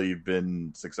really been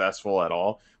successful at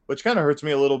all, which kind of hurts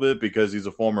me a little bit because he's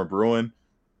a former Bruin.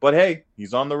 But hey,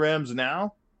 he's on the Rams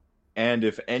now, and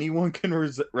if anyone can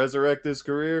resurrect his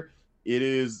career, it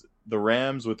is the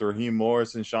Rams with Raheem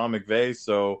Morris and Sean McVay.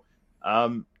 So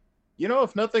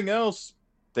If nothing else,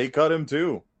 they cut him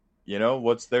too.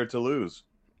 What's there to lose?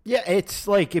 Yeah, it's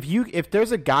like if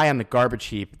there's a guy on the garbage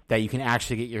heap that you can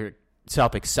actually get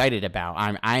yourself excited about,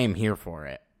 I am here for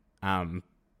it.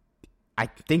 I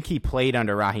think he played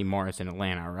under Raheem Morris in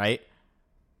Atlanta, right?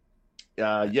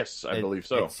 Yes, I believe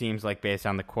so. It seems like based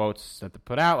on the quotes that they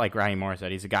put out, like Raheem Morris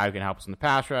said, he's a guy who can help us in the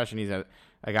pass rush, and he's a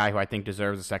guy who I think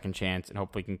deserves a second chance and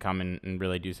hopefully can come in and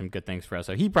really do some good things for us.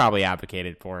 So he probably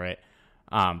advocated for it,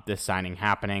 this signing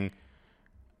happening.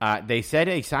 They said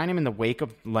they signed him in the wake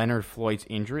of Leonard Floyd's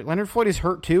injury. Leonard Floyd is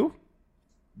hurt too?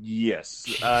 Yes.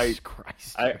 Jesus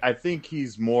Christ. I think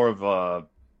he's more of a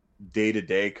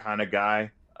day-to-day kind of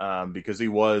guy, because he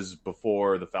was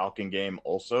before the Falcon game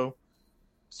also.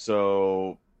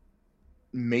 So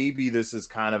maybe this is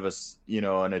kind of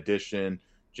an addition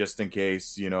just in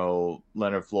case,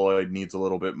 Leonard Floyd needs a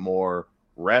little bit more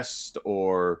rest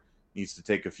or needs to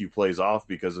take a few plays off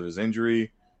because of his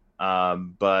injury.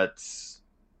 But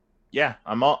yeah,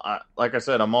 like I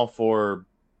said, I'm all for,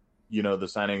 the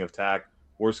signing of Tack.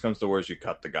 Worst comes to worst, you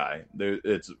cut the guy.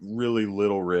 It's really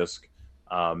little risk,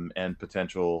 and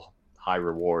potential high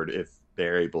reward if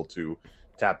they're able to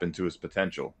tap into his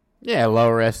potential. Yeah, low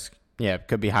risk. Yeah,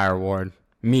 could be high reward.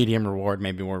 Medium reward,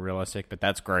 maybe more realistic, but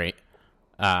that's great.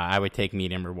 I would take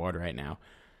medium reward right now.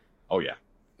 Oh, yeah.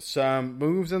 Some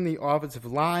moves on the offensive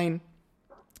line.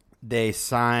 They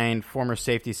signed former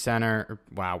safety center.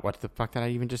 Wow, what the fuck did I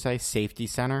even just say? Safety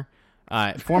center.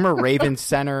 Former Ravens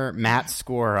center Matt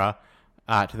Skora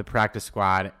to the practice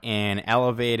squad and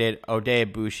elevated Oday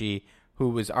Abushi, who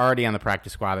was already on the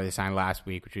practice squad that they signed last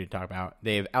week, which we didn't talk about.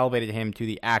 They've elevated him to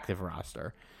the active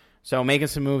roster. So making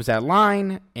some moves at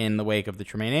line in the wake of the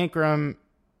Tremaine Ingram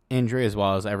injury, as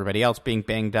well as everybody else being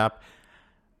banged up.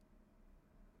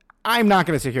 I'm not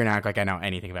going to sit here and act like I know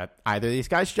anything about either of these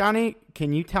guys. Johnny,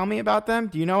 can you tell me about them?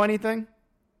 Do you know anything?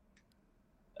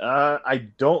 I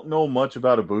don't know much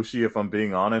about Abushi, if I'm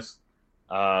being honest.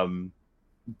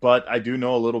 But I do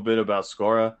know a little bit about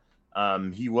Skora.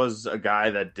 He was a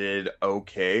guy that did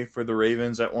okay for the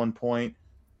Ravens at one point.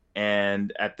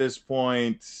 And at this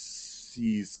point,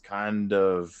 he's kind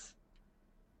of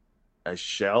a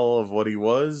shell of what he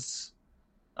was,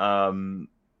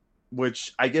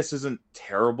 which I guess isn't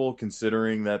terrible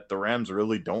considering that the Rams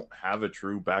really don't have a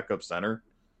true backup center.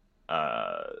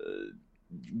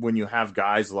 When you have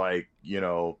guys like,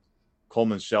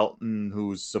 Coleman Shelton,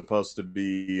 who's supposed to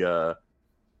be,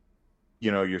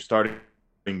 your starting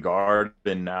guard,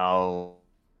 and now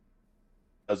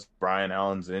as Brian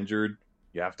Allen's injured,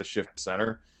 you have to shift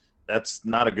center. That's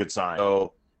not a good sign.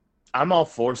 So I'm all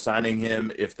for signing him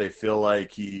if they feel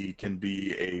like he can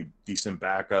be a decent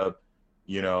backup.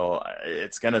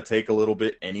 It's going to take a little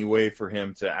bit anyway for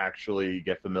him to actually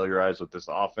get familiarized with this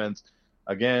offense.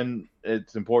 Again,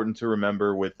 it's important to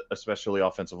remember with especially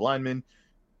offensive linemen,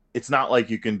 it's not like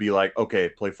you can be like, okay,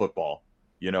 play football.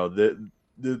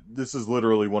 This is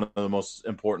literally one of the most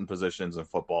important positions in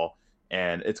football,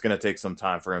 and it's going to take some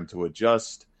time for him to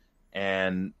adjust.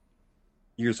 And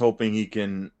here's hoping he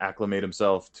can acclimate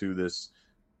himself to this,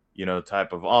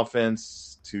 type of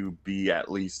offense to be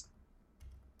at least,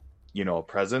 a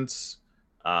presence,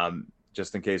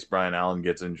 just in case Brian Allen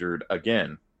gets injured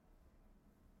again.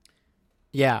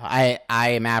 Yeah, I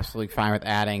am absolutely fine with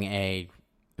adding a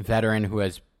veteran who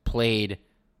has played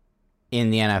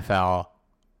in the NFL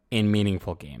in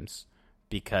meaningful games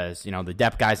because, the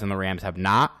depth guys in the Rams have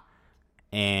not.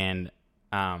 And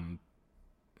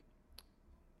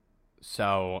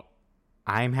so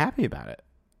I'm happy about it.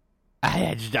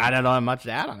 I don't know much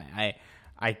to add on it.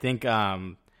 I think,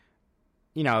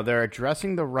 they're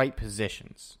addressing the right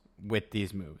positions with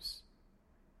these moves.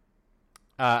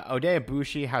 Oday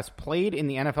Abushi has played in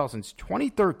the NFL since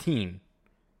 2013.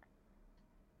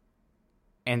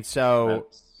 And so...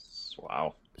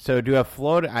 Wow. So to have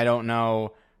flowed, I don't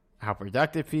know how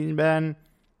productive he's been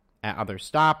at other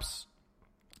stops.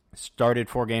 Started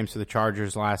 4 games for the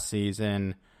Chargers last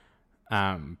season.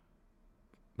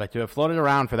 But to have floated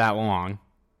around for that long,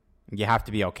 you have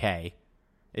to be okay.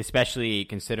 Especially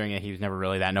considering that he was never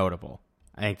really that notable.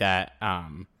 I think that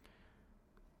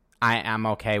I am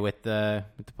okay with the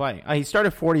play. He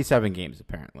started 47 games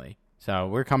apparently, so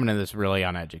we're coming to this really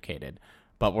uneducated,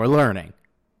 but we're learning.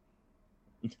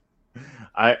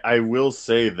 I will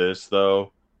say this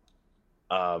though,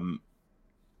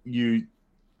 you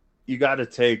got to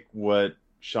take what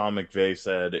Sean McVay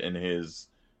said in his,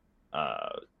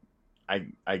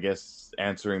 I guess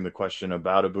answering the question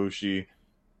about Abushi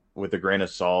with a grain of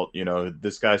salt.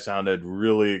 This guy sounded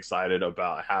really excited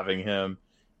about having him.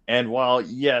 And while,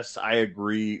 yes, I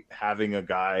agree, having a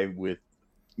guy with,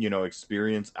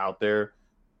 experience out there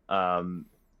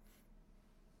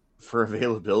For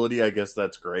availability, I guess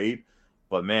that's great.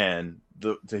 But man,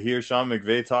 to hear Sean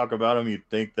McVay talk about him, you'd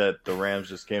think that the Rams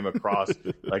just came across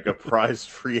like a prized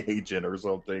free agent or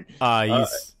something.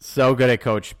 He's so good at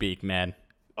coach speak, man.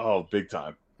 Oh, big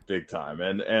time.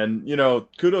 And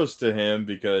kudos to him,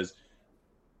 because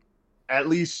at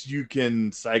least you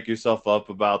can psych yourself up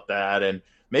about that. And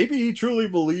maybe he truly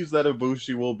believes that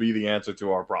Ibushi will be the answer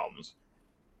to our problems.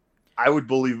 I would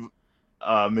believe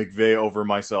McVay over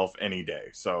myself any day.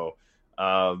 So,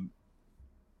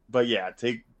 but yeah,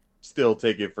 take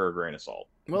it for a grain of salt.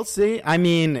 We'll see. I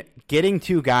mean, getting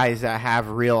two guys that have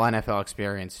real NFL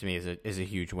experience to me is a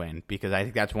huge win, because I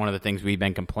think that's one of the things we've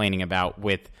been complaining about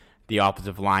with the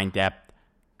offensive line depth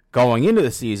going into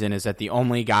the season, is that the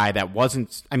only guy that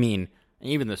wasn't, I mean,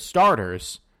 even the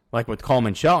starters, like with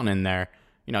Coleman Shelton in there,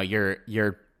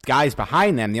 your guys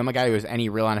behind them, the only guy who has any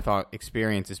real NFL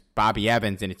experience is Bobby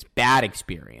Evans, and it's bad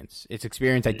experience. It's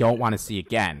experience I don't want to see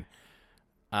again.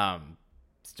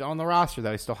 Still on the roster,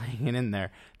 though. He's still hanging in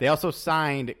there. They also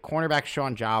signed cornerback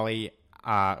Sean Jolly,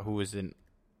 who was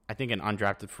I think an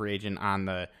undrafted free agent on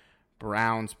the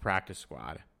Browns practice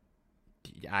squad.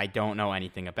 I don't know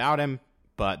anything about him,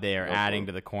 but they are adding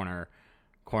to the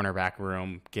cornerback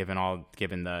room,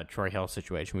 given the Troy Hill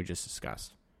situation we just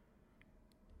discussed.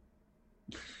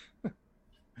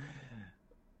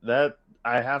 That,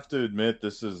 I have to admit,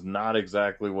 this is not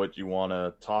exactly what you want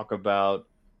to talk about.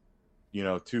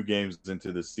 2 games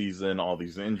into the season, all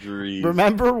these injuries.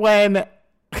 Remember when,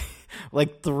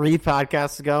 like 3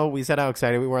 podcasts ago, we said how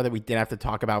excited we were that we didn't have to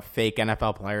talk about fake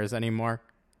NFL players anymore?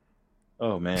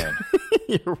 Oh, man.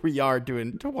 Here we are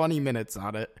doing 20 minutes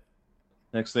on it.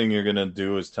 Next thing you're going to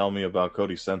do is tell me about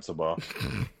Cody Sensabaugh.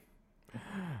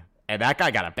 And that guy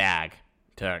got a bag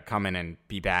to come in and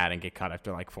be bad and get cut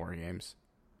after like 4 games.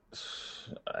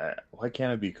 Why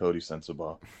can't it be Cody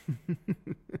Sensabaugh?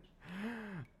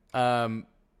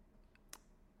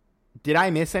 Did I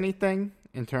miss anything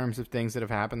in terms of things that have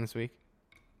happened this week?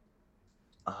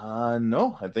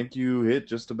 No, I think you hit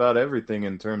just about everything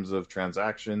in terms of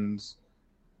transactions.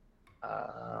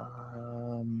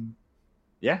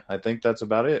 Yeah, I think that's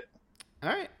about it. All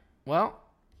right. Well,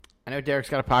 I know Derek's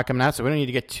got a pod coming out, so we don't need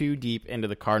to get too deep into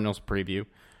the Cardinals preview.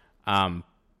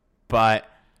 But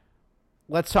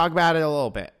let's talk about it a little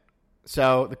bit.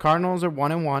 So the Cardinals are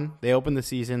 1-1. They opened the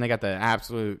season. They got the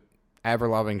absolute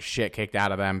ever-loving shit kicked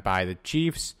out of them by the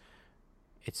Chiefs.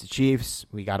 It's the Chiefs.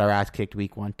 We got our ass kicked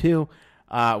week 1, too.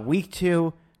 Week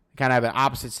 2, kind of have an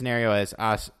opposite scenario as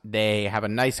us. They have a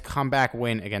nice comeback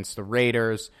win against the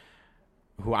Raiders,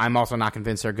 who I'm also not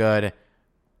convinced are good.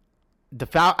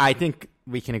 I think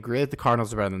we can agree that the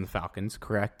Cardinals are better than the Falcons,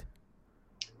 correct?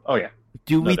 Oh, yeah.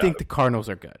 Do we think the Cardinals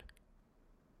are good?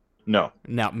 No.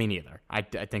 No, me neither. I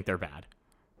think they're bad.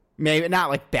 Maybe not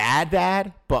like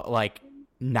bad, but like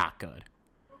not good.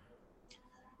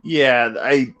 Yeah,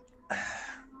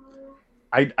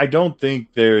 I don't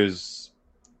think there's,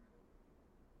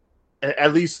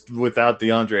 at least without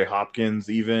DeAndre Hopkins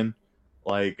even,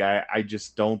 like I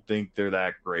just don't think they're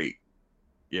that great.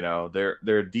 They're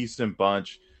a decent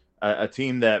bunch, a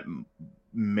team that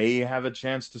may have a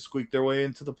chance to squeak their way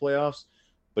into the playoffs,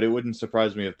 but it wouldn't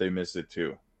surprise me if they miss it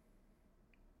too.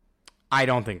 I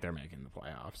don't think they're making the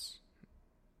playoffs.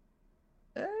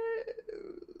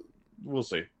 We'll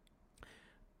see.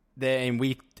 In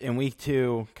week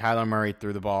 2, Kyler Murray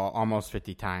threw the ball almost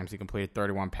 50 times. He completed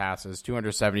 31 passes,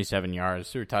 277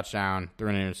 yards, threw a touchdown, threw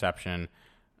an interception.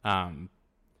 I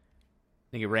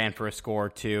think he ran for a score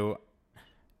too.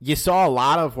 You saw a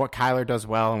lot of what Kyler does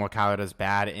well and what Kyler does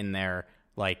bad in their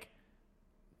like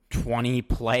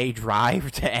 20-play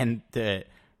drive to end to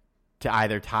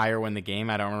either tie or win the game.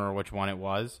 I don't remember which one it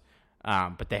was,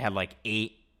 but they had like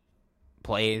 8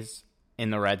 plays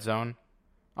in the red zone.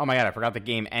 Oh my God, I forgot the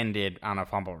game ended on a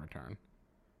fumble return.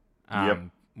 Yep.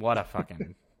 What a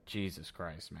fucking Jesus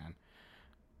Christ, man.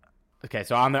 Okay,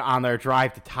 so on their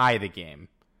drive to tie the game,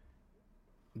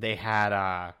 they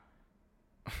had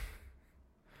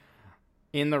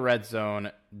in the red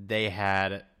zone, they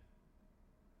had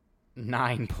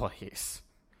 9 plays.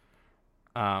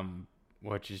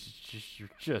 Which is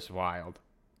just wild.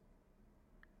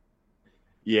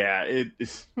 Yeah,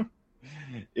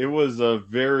 it was a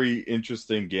very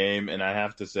interesting game, and I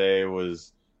have to say it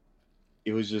was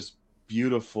just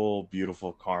beautiful,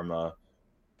 beautiful karma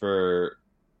for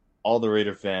all the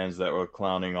Raider fans that were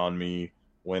clowning on me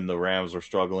when the Rams were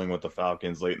struggling with the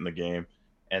Falcons late in the game,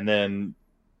 and then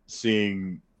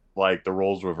seeing like the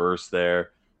roles reverse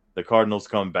there, the Cardinals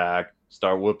come back,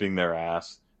 start whooping their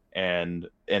ass, and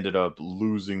ended up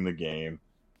losing the game.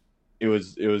 It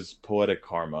was poetic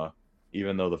karma,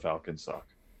 even though the Falcons suck.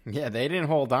 Yeah, they didn't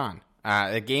hold on.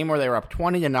 A game where they were up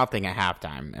 20-0 at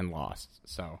halftime and lost.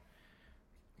 So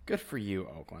good for you,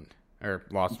 Oakland. Or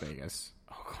Las Vegas.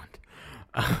 Oakland.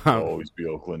 It'll always be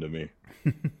Oakland to me.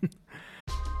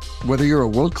 Whether you're a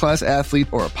world-class athlete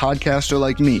or a podcaster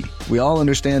like me, we all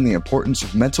understand the importance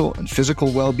of mental and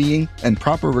physical well-being and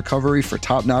proper recovery for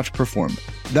top-notch performance.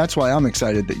 That's why I'm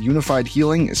excited that Unified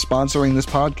Healing is sponsoring this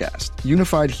podcast.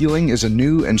 Unified Healing is a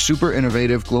new and super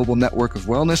innovative global network of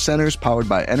wellness centers powered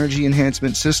by Energy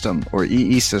Enhancement System, or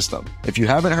EE System. If you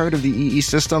haven't heard of the EE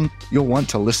System, you'll want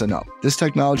to listen up. This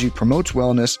technology promotes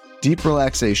wellness, deep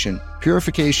relaxation,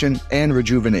 purification, and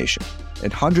rejuvenation.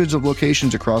 At hundreds of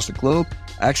locations across the globe,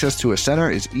 access to a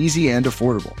center is easy and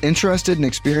affordable. Interested in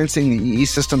experiencing the EE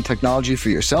System technology for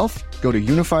yourself? Go to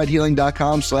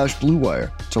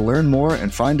unifiedhealing.com/bluewire to learn more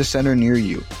and find a center near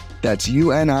you. That's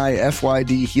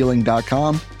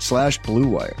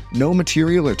unifydhealing.com/bluewire. No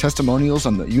material or testimonials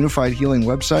on the Unified Healing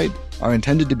website are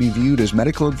intended to be viewed as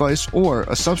medical advice or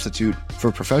a substitute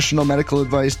for professional medical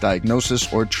advice,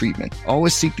 diagnosis, or treatment.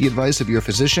 Always seek the advice of your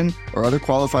physician or other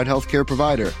qualified healthcare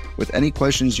provider with any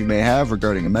questions you may have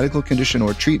regarding a medical condition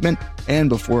or treatment and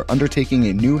before undertaking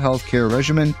a new healthcare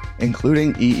regimen,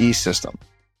 including EE System.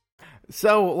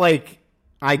 So,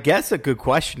 I guess a good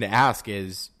question to ask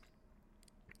is,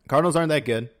 Cardinals aren't that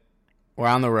good. We're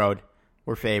on the road.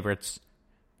 We're favorites.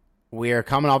 We are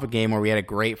coming off a game where we had a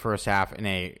great first half and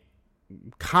a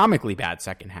comically bad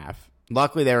second half.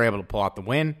 Luckily, they were able to pull out the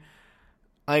win.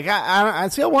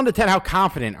 I'd scale 1 to 10, how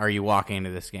confident are you walking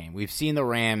into this game? We've seen the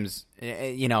Rams,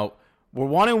 we're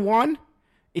 1-1.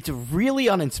 It's a really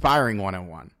uninspiring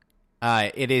 1-1.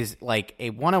 It is like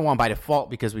a 1-1 by default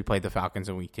because we played the Falcons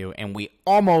in week 2, and we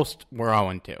almost were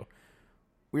 0-2.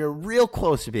 We were real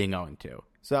close to being 0-2.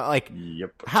 So,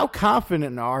 Yep. How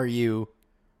confident are you,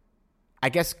 I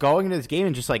guess, going into this game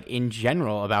and just, in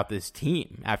general about this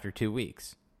team after 2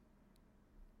 weeks?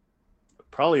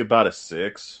 Probably about a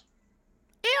 6.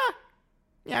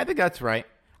 Yeah, I think that's right.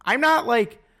 I'm not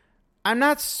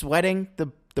sweating the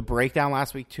breakdown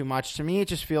last week too much. To me, it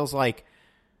just feels like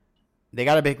they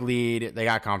got a big lead. They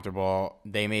got comfortable.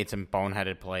 They made some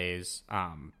boneheaded plays.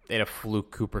 They had a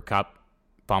fluke Cooper Kupp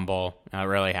fumble. It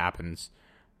rarely happens.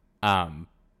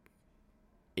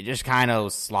 It just kind of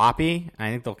was sloppy. I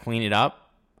think they'll clean it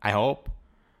up. I hope.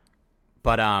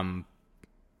 But yeah,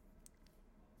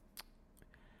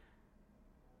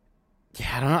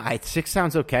 I don't know. 6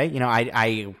 sounds okay.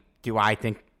 I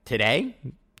think today,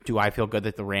 do I feel good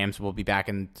that the Rams will be back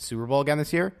in the Super Bowl again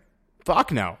this year?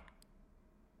 Fuck no.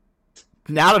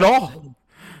 Not at all.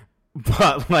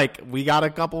 But we got a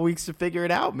couple weeks to figure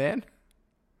it out, man.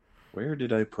 Where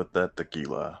did I put that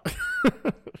tequila?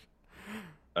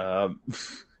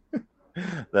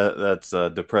 That's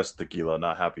depressed tequila,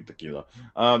 not happy tequila.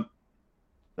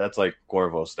 That's like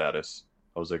Cuervo status.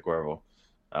 Jose Cuervo.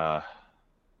 Yeah,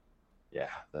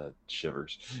 that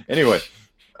shivers. Anyway,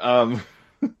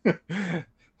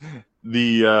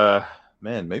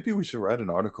 maybe we should write an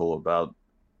article about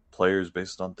players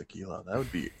based on tequila. That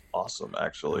would be awesome,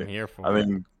 actually. I'm here for it.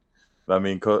 I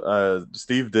mean,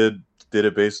 Steve did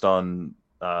it based on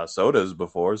sodas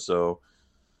before, so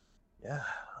yeah,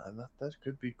 that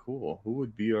could be cool. Who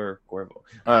would be our Cuervo?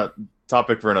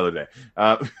 Topic for another day.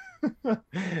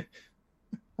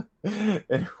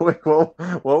 Anyway,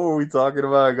 what were we talking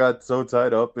about? I got so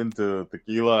tied up into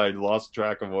tequila, I lost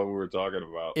track of what we were talking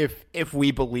about. If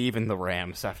we believe in the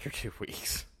Rams after 2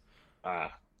 weeks. I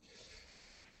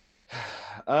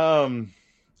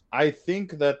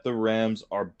think that the Rams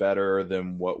are better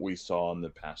than what we saw in the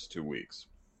past 2 weeks.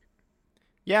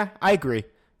 Yeah, I agree.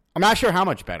 I'm not sure how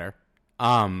much better,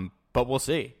 but we'll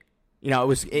see.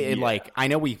 I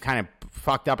know we kind of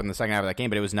fucked up in the second half of that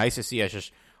game, but it was nice to see us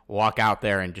just walk out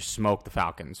there and just smoke the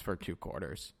Falcons for 2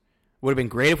 quarters. Would have been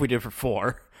great if we did for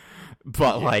 4,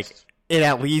 but Yes.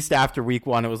 at least after week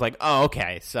 1, it was oh,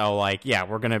 okay, so yeah,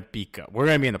 we're gonna be good. We're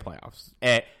gonna be in the playoffs.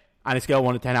 On a scale of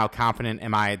 1 to 10, how confident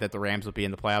am I that the Rams will be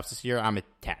in the playoffs this year? I'm at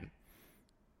 10.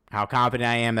 How confident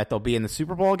I am that they'll be in the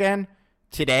Super Bowl again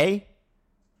today?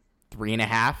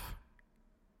 3.5.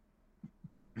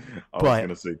 I was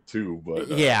gonna say 2, but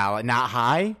yeah, not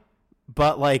high,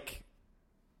 but we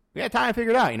got time to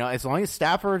figure it out. As long as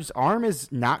Stafford's arm is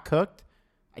not cooked,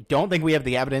 I don't think we have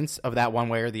the evidence of that one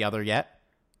way or the other yet.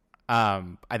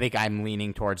 I think I'm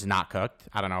leaning towards not cooked.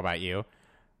 I don't know about you.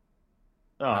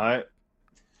 No,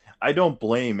 I don't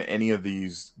blame any of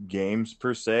these games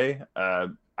per se.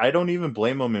 I don't even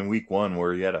blame him in week 1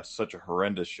 where he had such a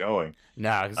horrendous showing.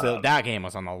 No, because that game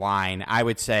was on the line. I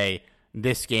would say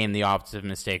this game, the offensive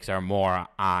mistakes are more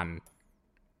on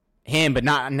him, but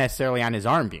not necessarily on his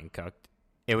arm being cooked.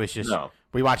 It was just No.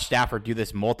 we watched Stafford do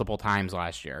this multiple times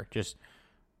last year, just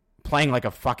playing like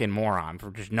a fucking moron for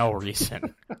just no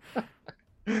reason.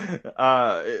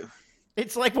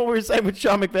 It's like what we were saying with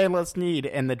Sean McVay, Les Snead,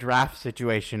 and the draft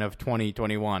situation of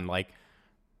 2021. Like,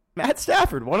 Matt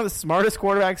Stafford, one of the smartest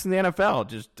quarterbacks in the NFL,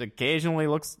 just occasionally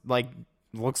looks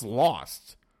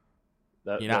lost.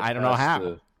 I don't know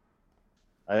how.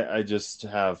 I just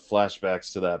have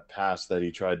flashbacks to that pass that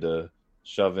he tried to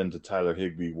shove into Tyler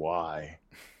Higbee. Why?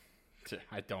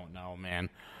 I don't know, man.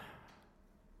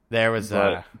 There was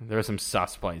some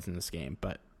sus plays in this game,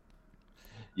 but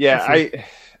yeah,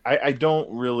 I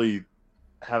don't really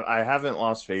I haven't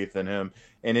lost faith in him,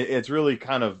 and it's really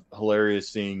kind of hilarious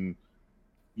seeing,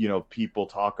 people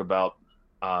talk about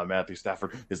Matthew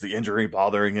Stafford. Is the injury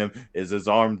bothering him? Is his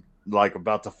arm like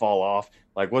about to fall off?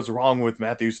 Like, what's wrong with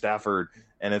Matthew Stafford?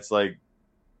 And it's like,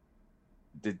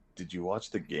 did you watch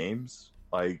the games?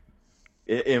 Like,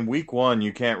 in week 1,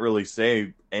 you can't really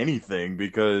say anything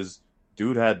because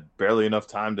dude had barely enough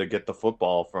time to get the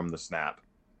football from the snap.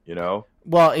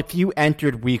 Well, if you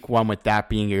entered week 1 with that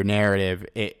being your narrative,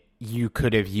 you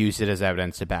could have used it as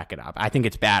evidence to back it up. I think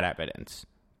it's bad evidence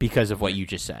because of what you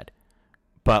just said.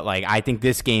 But, I think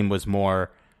this game was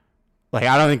more,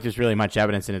 I don't think there's really much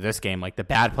evidence into this game. The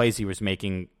bad plays he was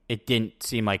making, it didn't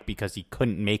seem like because he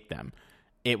couldn't make them.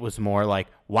 It was more like,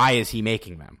 why is he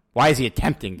making them? Why is he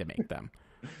attempting to make them?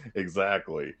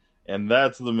 Exactly. And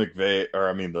that's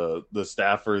the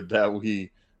Stafford that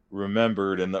we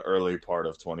remembered in the early part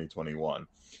of 2021.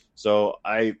 So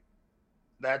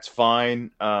that's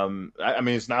fine.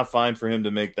 It's not fine for him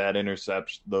to make that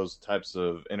those types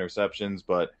of interceptions,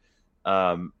 but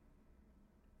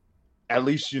at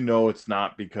least it's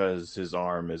not because his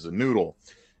arm is a noodle.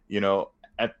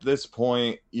 At this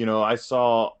point, I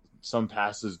saw some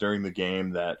passes during the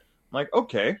game that I'm like,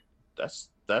 okay,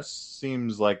 that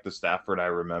seems like the Stafford I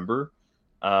remember.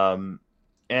 And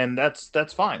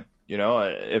that's fine.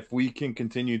 If we can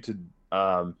continue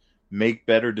to make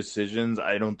better decisions,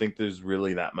 I don't think there's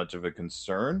really that much of a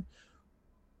concern.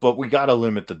 But we got to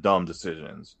limit the dumb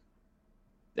decisions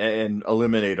and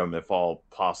eliminate them if all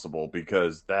possible,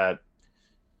 because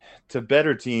to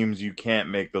better teams, you can't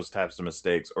make those types of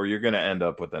mistakes or you're going to end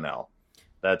up with an L.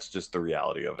 That's just the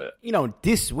reality of it.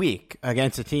 This week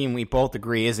against a team we both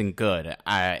agree isn't good,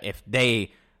 if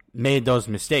they made those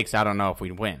mistakes, I don't know if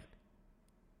we'd win.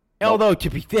 Nope. Although, to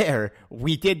be fair,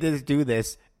 we did do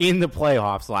this in the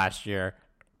playoffs last year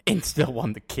and still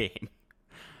won the game.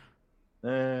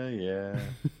 Yeah.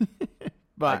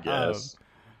 But, I guess.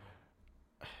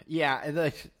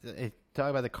 Talk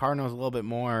about the Cardinals a little bit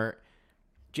more.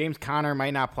 James Conner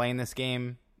might not play in this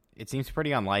game. It seems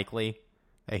pretty unlikely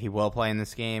that he will play in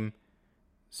this game.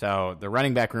 So the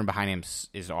running back room behind him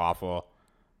is awful.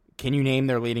 Can you name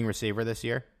their leading receiver this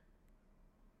year?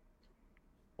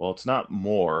 Well, it's not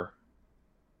Moore.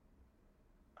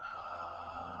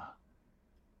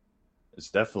 It's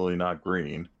definitely not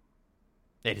Green.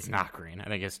 It is not Green. I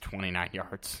think it's 29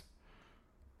 yards.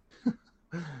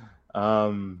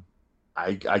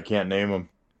 I can't name him.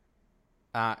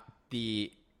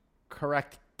 The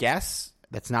correct guess,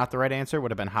 that's not the right answer, would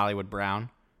have been Hollywood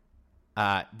Brown.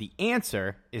 The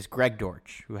answer is Greg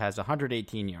Dortch, who has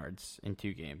 118 yards in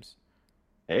 2 games.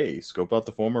 Hey, scope out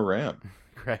the former Ram.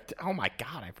 Correct. Oh my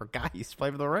God, I forgot he's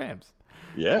played for the Rams.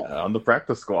 Yeah, on the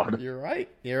practice squad. You're right.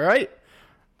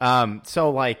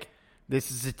 So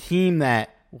this is a team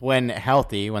that, when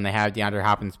healthy, when they have DeAndre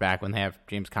Hopkins back, when they have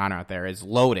James Conner out there, is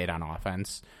loaded on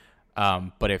offense.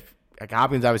 But if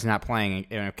Hopkins obviously not playing,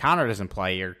 and if Conner doesn't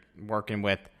play, you're working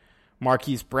with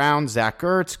Marquise Brown, Zach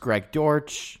Ertz, Greg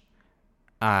Dortch,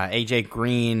 AJ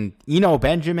Green, Eno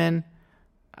Benjamin.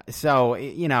 So,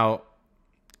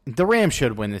 the Rams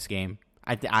should win this game.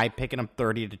 I picking them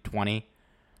 30-20.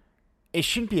 It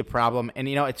shouldn't be a problem. And,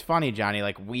 it's funny, Johnny,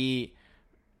 I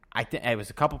think it was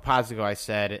a couple pods ago I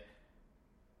said,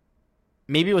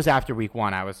 maybe it was after week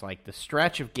 1, I was like, the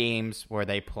stretch of games where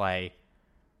they play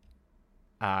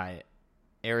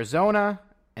Arizona,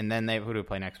 and then who do we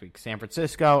play next week? San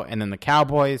Francisco, and then the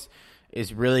Cowboys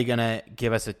is really going to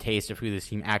give us a taste of who this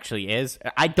team actually is.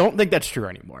 I don't think that's true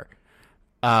anymore.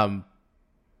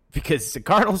 Because the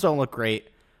Cardinals don't look great.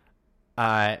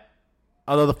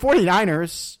 Although the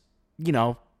 49ers,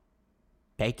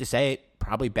 hate to say it,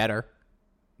 probably better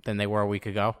than they were a week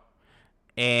ago.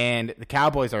 And the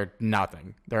Cowboys are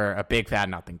nothing. They're a big fat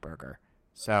nothing burger.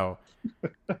 So,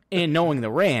 in knowing the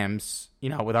Rams,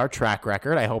 with our track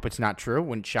record, I hope it's not true.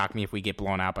 Wouldn't shock me if we get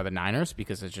blown out by the Niners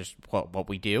because it's just what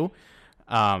we do.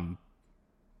 So,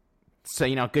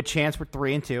 good chance we're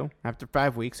 3-2 after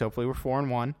 5 weeks. Hopefully we're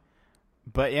 4-1.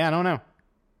 But, yeah, I don't know.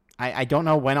 I don't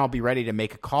know when I'll be ready to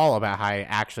make a call about how I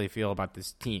actually feel about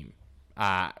this team.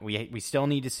 We still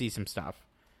need to see some stuff.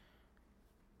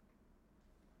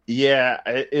 Yeah,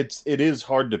 it is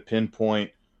hard to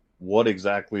pinpoint what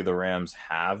exactly the Rams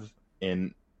have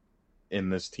in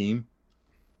this team.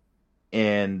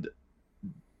 And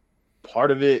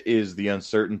part of it is the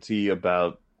uncertainty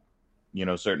about,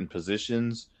 certain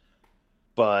positions,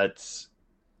 but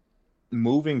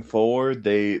moving forward,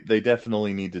 they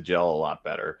definitely need to gel a lot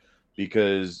better,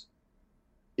 because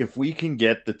if we can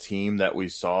get the team that we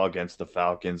saw against the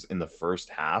Falcons in the first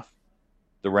half,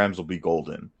 the Rams will be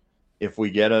golden. If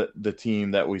we get the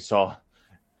team that we saw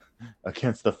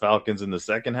against the Falcons in the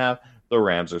second half, the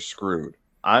Rams are screwed.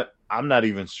 I'm not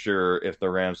even sure if the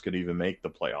Rams could even make the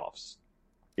playoffs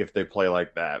if they play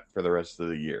like that for the rest of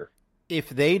the year. If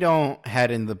they don't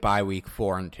head in the bye week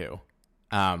 4-2,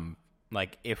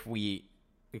 like if we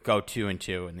go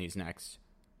 2-2 in these next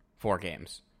 4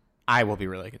 games, I will be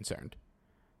really concerned.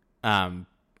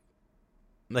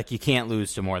 Like you can't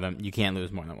lose more than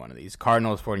one of these.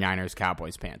 Cardinals, 49ers,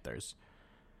 Cowboys, Panthers.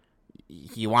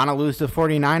 You want to lose to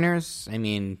 49ers? I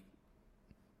mean,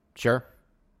 sure.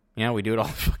 We do it all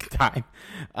the fucking time.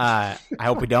 I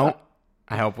hope we don't.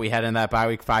 I hope we head in that bye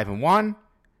week 5-1.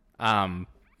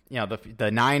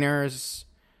 The Niners,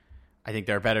 I think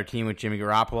they're a better team with Jimmy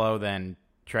Garoppolo than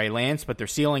Trey Lance, but their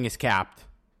ceiling is capped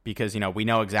because, we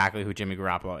know exactly who Jimmy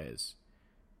Garoppolo is.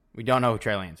 We don't know who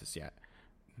Trey Lance is yet.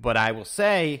 But I will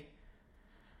say,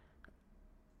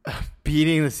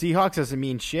 beating the Seahawks doesn't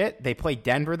mean shit. They play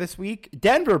Denver this week.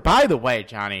 Denver, by the way,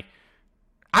 Johnny,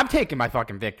 I'm taking my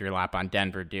fucking victory lap on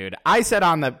Denver, dude. I said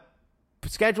on the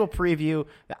schedule preview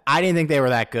that I didn't think they were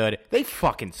that good. They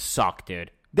fucking suck,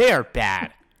 dude. They are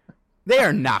bad. They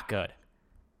are not good.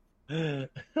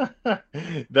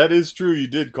 That is true. You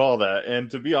did call that. And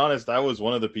to be honest, I was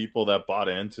one of the people that bought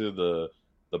into the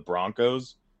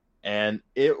Broncos. And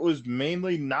it was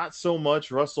mainly not so much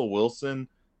Russell Wilson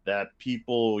that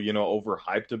people,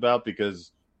 overhyped about,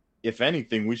 because if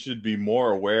anything, we should be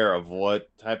more aware of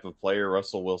what type of player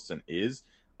Russell Wilson is.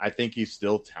 I think he's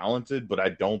still talented, but I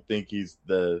don't think he's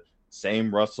the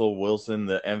same Russell Wilson,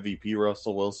 the MVP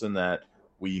Russell Wilson that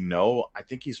we know. I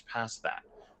think he's past that.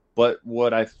 But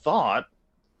what I thought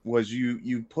was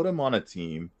you put him on a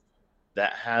team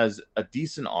that has a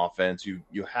decent offense.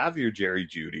 You have your Jerry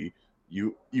Jeudy.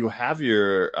 You have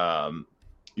your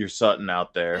Sutton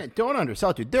out there. Man, don't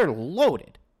undersell, dude. They're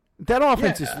loaded. That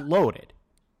offense is loaded.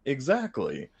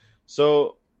 Exactly.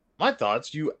 So my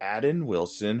thoughts, you add in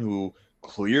Wilson, who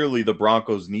clearly the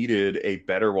Broncos needed a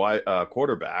better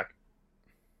quarterback.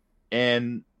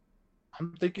 And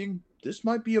I'm thinking this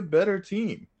might be a better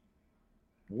team.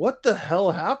 What the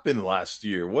hell happened last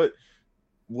year?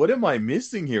 What am I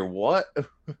missing here? What?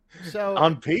 So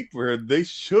on paper, they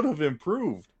should have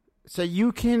improved. So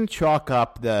you can chalk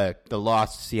up the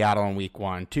loss to Seattle in week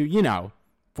 1 to,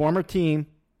 former team.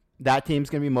 That team's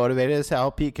going to be motivated as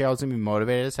hell. Pete Carroll's going to be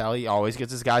motivated as hell. He always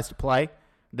gets his guys to play.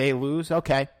 They lose.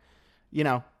 Okay.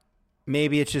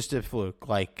 Maybe it's just a fluke.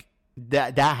 Like,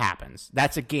 that happens.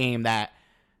 That's a game that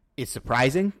is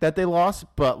surprising that they lost,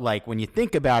 but, like, when you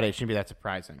think about it, it shouldn't be that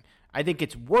surprising. I think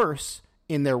it's worse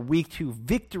in their week 2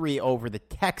 victory over the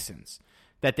Texans,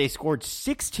 that they scored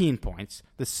 16 points,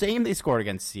 the same they scored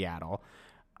against Seattle.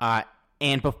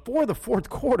 And before the fourth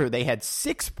quarter, they had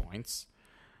 6 points.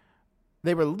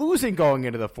 They were losing going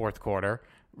into the fourth quarter.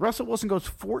 Russell Wilson goes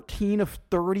 14 of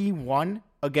 31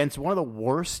 against one of the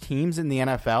worst teams in the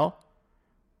NFL.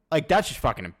 Like, that's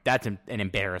an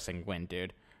embarrassing win,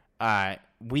 dude.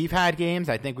 We've had games.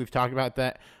 I think we've talked about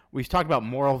that. We've talked about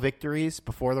moral victories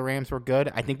before the Rams were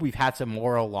good. I think we've had some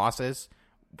moral losses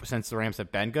since the Rams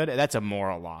have been good. That's a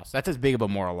moral loss. That's as big of a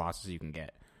moral loss as you can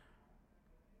get.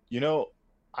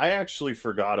 I actually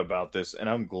forgot about this, and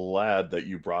I'm glad that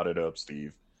you brought it up,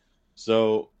 Steve.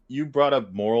 So you brought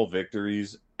up moral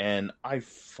victories, and I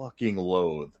fucking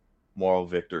loathe moral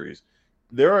victories.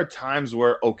 There are times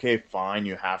where, okay, fine,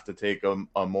 you have to take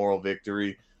a moral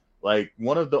victory. Like,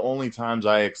 one of the only times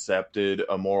I accepted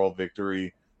a moral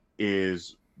victory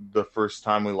is the first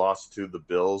time we lost to the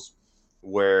Bills,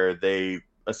 where they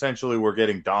essentially were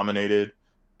getting dominated,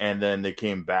 and then they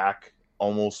came back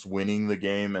almost winning the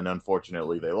game, and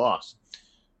unfortunately they lost.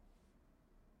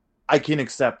 I can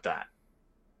accept that.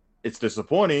 It's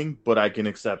disappointing, but I can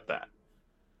accept that.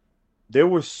 There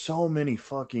were so many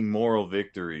fucking moral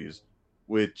victories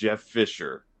with Jeff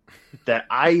Fisher that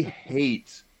I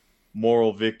hate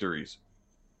moral victories.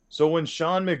 So when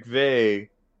Sean McVay,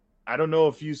 I don't know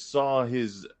if you saw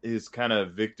his kind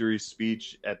of victory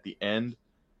speech at the end.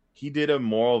 He did a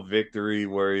moral victory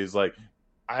where he's like,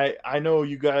 I know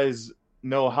you guys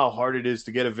know how hard it is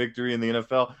to get a victory in the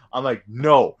NFL? I'm like,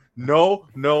 no,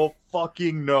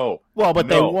 fucking no. Well, but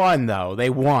no. they won though. They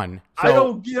won. So I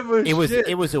don't give a shit.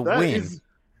 It was a That win.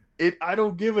 I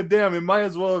don't give a damn. It might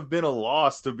as well have been a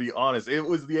loss, to be honest. It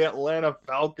was the Atlanta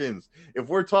Falcons. If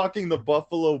we're talking the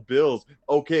Buffalo Bills,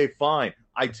 okay, fine.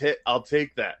 I'll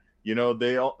take that. You know,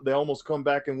 they almost come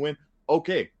back and win.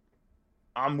 Okay,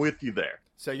 I'm with you there.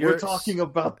 So we're talking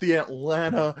about the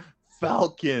Atlanta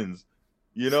Falcons.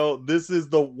 You know, this is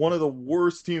one of the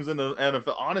worst teams in the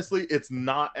NFL. Honestly, it's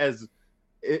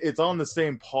on the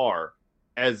same par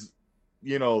as,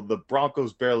 you know, the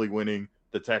Broncos barely winning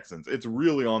the Texans. It's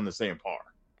really on the same par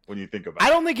when you think about it. I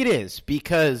don't think it is,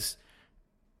 because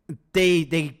they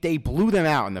blew them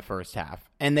out in the first half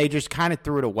and they just kind of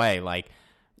threw it away. Like,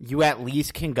 you at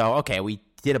least can go, okay, we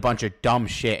did a bunch of dumb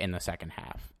shit in the second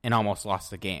half and almost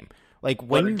lost the game. Like,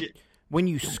 when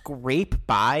you scrape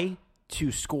by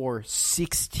to score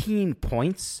 16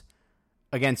 points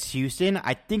against Houston,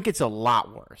 I think it's a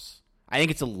lot worse. I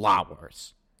don't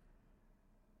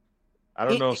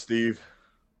know, Steve.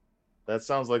 That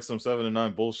sounds like some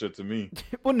 7-9 bullshit to me.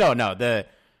 Well, no.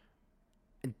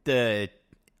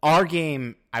 Our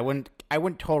game, I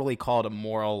wouldn't totally call it a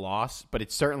moral loss, but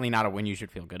it's certainly not a win you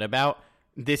should feel good about.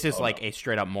 This is a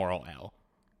straight up moral L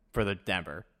for the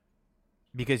Denver,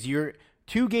 because you're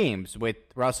 2 games with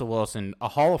Russell Wilson, a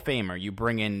Hall of Famer, you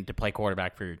bring in to play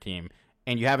quarterback for your team,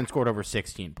 and you haven't scored over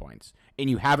 16 points, and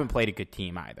you haven't played a good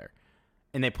team either.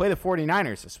 And they play the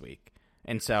 49ers this week,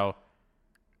 and so,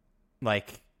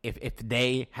 like, if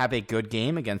they have a good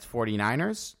game against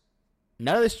 49ers,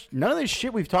 none of this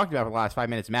shit we've talked about for the last 5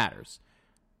 minutes matters.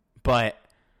 But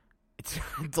it's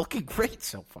looking great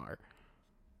so far.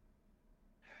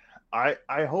 I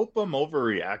hope I'm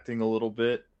overreacting a little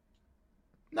bit.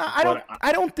 No,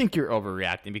 I don't think you're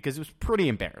overreacting, because it was pretty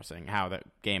embarrassing how the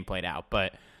game played out.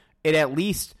 But it at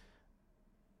least,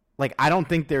 like, I don't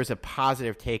think there's a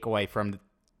positive takeaway from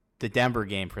the Denver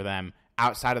game for them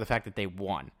outside of the fact that they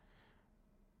won.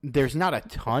 There's not a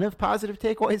ton of positive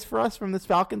takeaways for us from this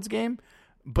Falcons game,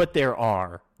 but there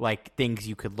are, like, things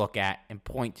you could look at and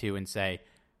point to and say,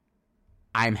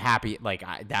 I'm happy, like,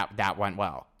 that went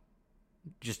well.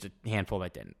 Just a handful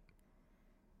that didn't.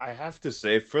 I have to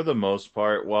say, for the most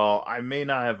part, while I may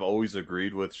not have always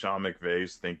agreed with Sean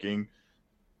McVay's thinking,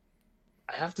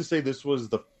 I have to say this was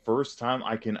the first time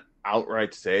I can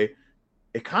outright say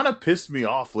it kind of pissed me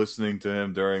off listening to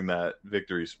him during that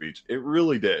victory speech. It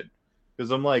really did. Because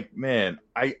I'm like, man,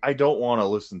 I don't want to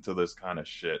listen to this kind of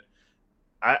shit.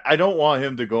 I don't want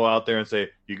him to go out there and say,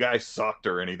 you guys sucked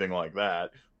or anything like that.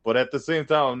 But at the same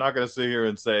time, I'm not going to sit here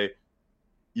and say,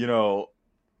 you know,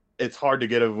 it's hard to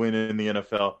get a win in the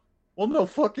NFL. Well, no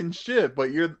fucking shit. But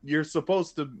you're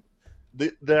supposed to.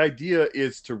 The idea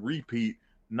is to repeat,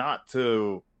 not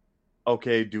to,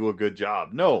 okay, do a good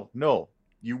job. No,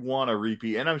 you want to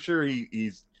repeat, and I'm sure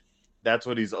he's that's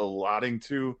what he's allotting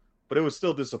to. But it was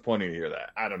still disappointing to hear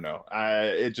that. I don't know.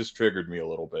 It just triggered me a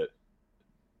little bit.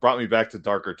 Brought me back to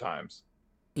darker times.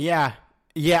 Yeah.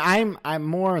 I'm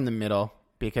more in the middle,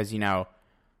 because, you know,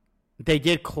 they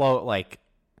did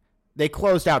they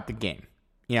closed out the game.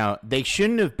 You know, they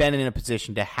shouldn't have been in a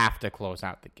position to have to close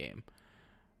out the game,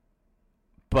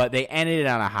 but they ended it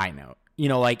on a high note. You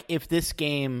know, like, if this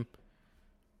game,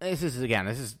 this is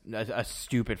a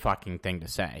stupid fucking thing to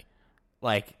say.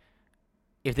 Like,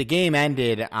 if the game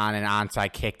ended on an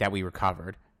onside kick that we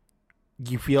recovered,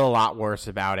 you feel a lot worse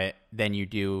about it than you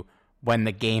do when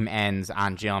the game ends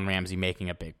on Jalen Ramsey making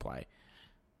a big play.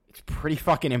 It's pretty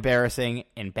fucking embarrassing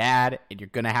and bad, and you're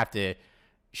going to have to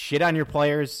shit on your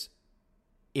players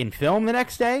in film the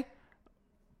next day.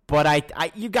 But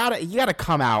you gotta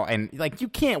come out and, like, you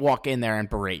can't walk in there and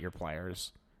berate your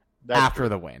players after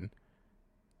the win.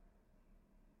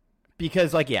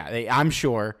 Because, like, yeah, I'm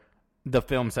sure the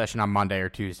film session on Monday or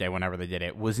Tuesday, whenever they did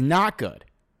it, was not good.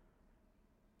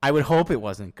 I would hope it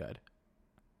wasn't good.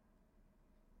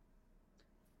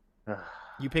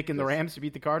 You picking the Rams to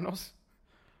beat the Cardinals?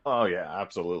 Oh, yeah,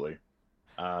 absolutely.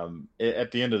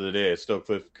 At the end of the day, it's still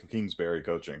Cliff Kingsbury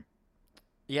coaching.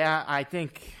 Yeah, I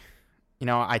think, you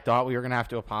know, I thought we were going to have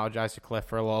to apologize to Cliff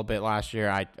for a little bit last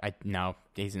year. No,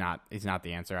 he's not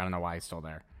the answer. I don't know why he's still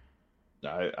there.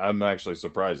 I'm actually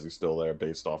surprised he's still there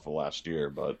based off of last year,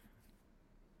 but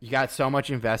you got so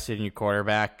much invested in your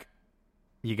quarterback.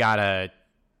 You got to,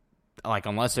 like,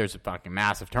 unless there's a fucking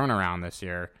massive turnaround this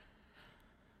year,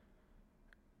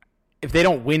 if they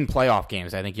don't win playoff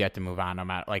games, I think you have to move on. No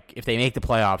matter, like, if they make the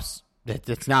playoffs,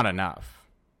 that's not enough.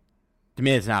 To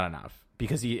me, it's not enough,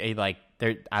 because I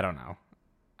don't know.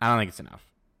 I don't think it's enough.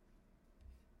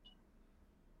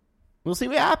 We'll see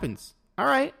what happens. All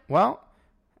right. Well,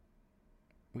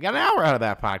 We got an hour out of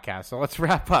that podcast, so let's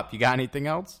wrap up. You got anything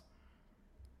else?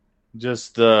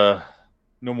 Just no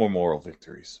more moral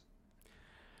victories.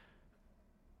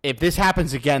 If this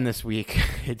happens again this week,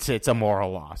 it's a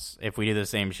moral loss. If we do the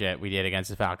same shit we did against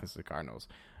the Falcons and the Cardinals.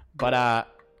 But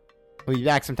we'll be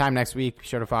back sometime next week. Be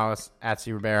sure to follow us at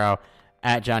C. Ribeiro,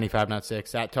 at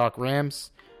Johnny506, at Talk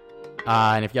Rams.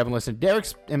 And if you haven't listened to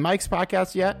Derek's and Mike's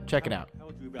podcast yet, check it out. How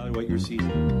would you evaluate your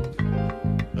season?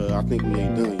 I think we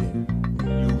ain't done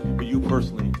You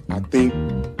personally. yet. I think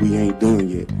we ain't done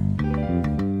yet.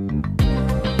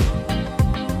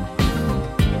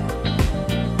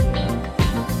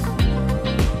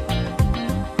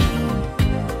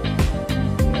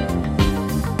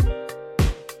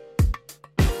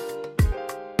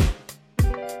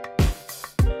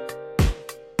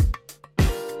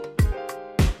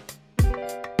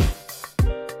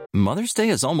 Mother's Day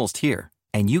is almost here,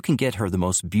 and you can get her the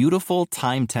most beautiful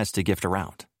time-tested gift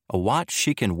around. A watch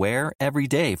she can wear every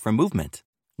day from Movement.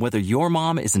 Whether your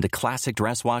mom is into classic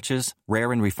dress watches,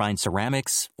 rare and refined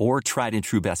ceramics, or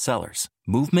tried-and-true bestsellers,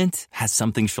 Movement has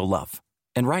something she'll love.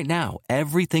 And right now,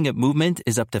 everything at Movement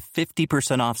is up to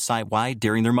 50% off site-wide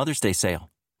during their Mother's Day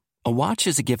sale. A watch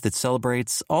is a gift that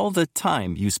celebrates all the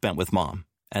time you spent with mom,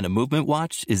 and a Movement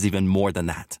watch is even more than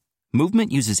that.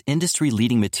 Movement uses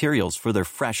industry-leading materials for their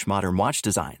fresh, modern watch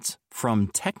designs, from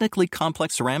technically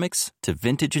complex ceramics to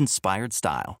vintage-inspired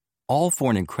style, all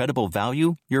for an incredible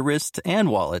value your wrist and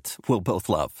wallet will both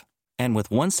love. And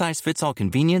with one-size-fits-all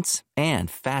convenience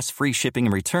and fast, free shipping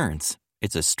and returns,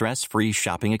 it's a stress-free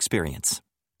shopping experience.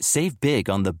 Save big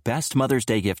on the best Mother's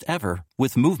Day gift ever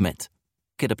with Movement.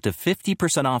 Get up to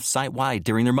 50% off site-wide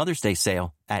during their Mother's Day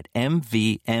sale at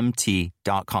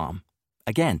MVMT.com.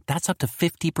 Again, that's up to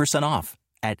 50% off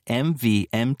at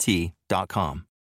MVMT.com.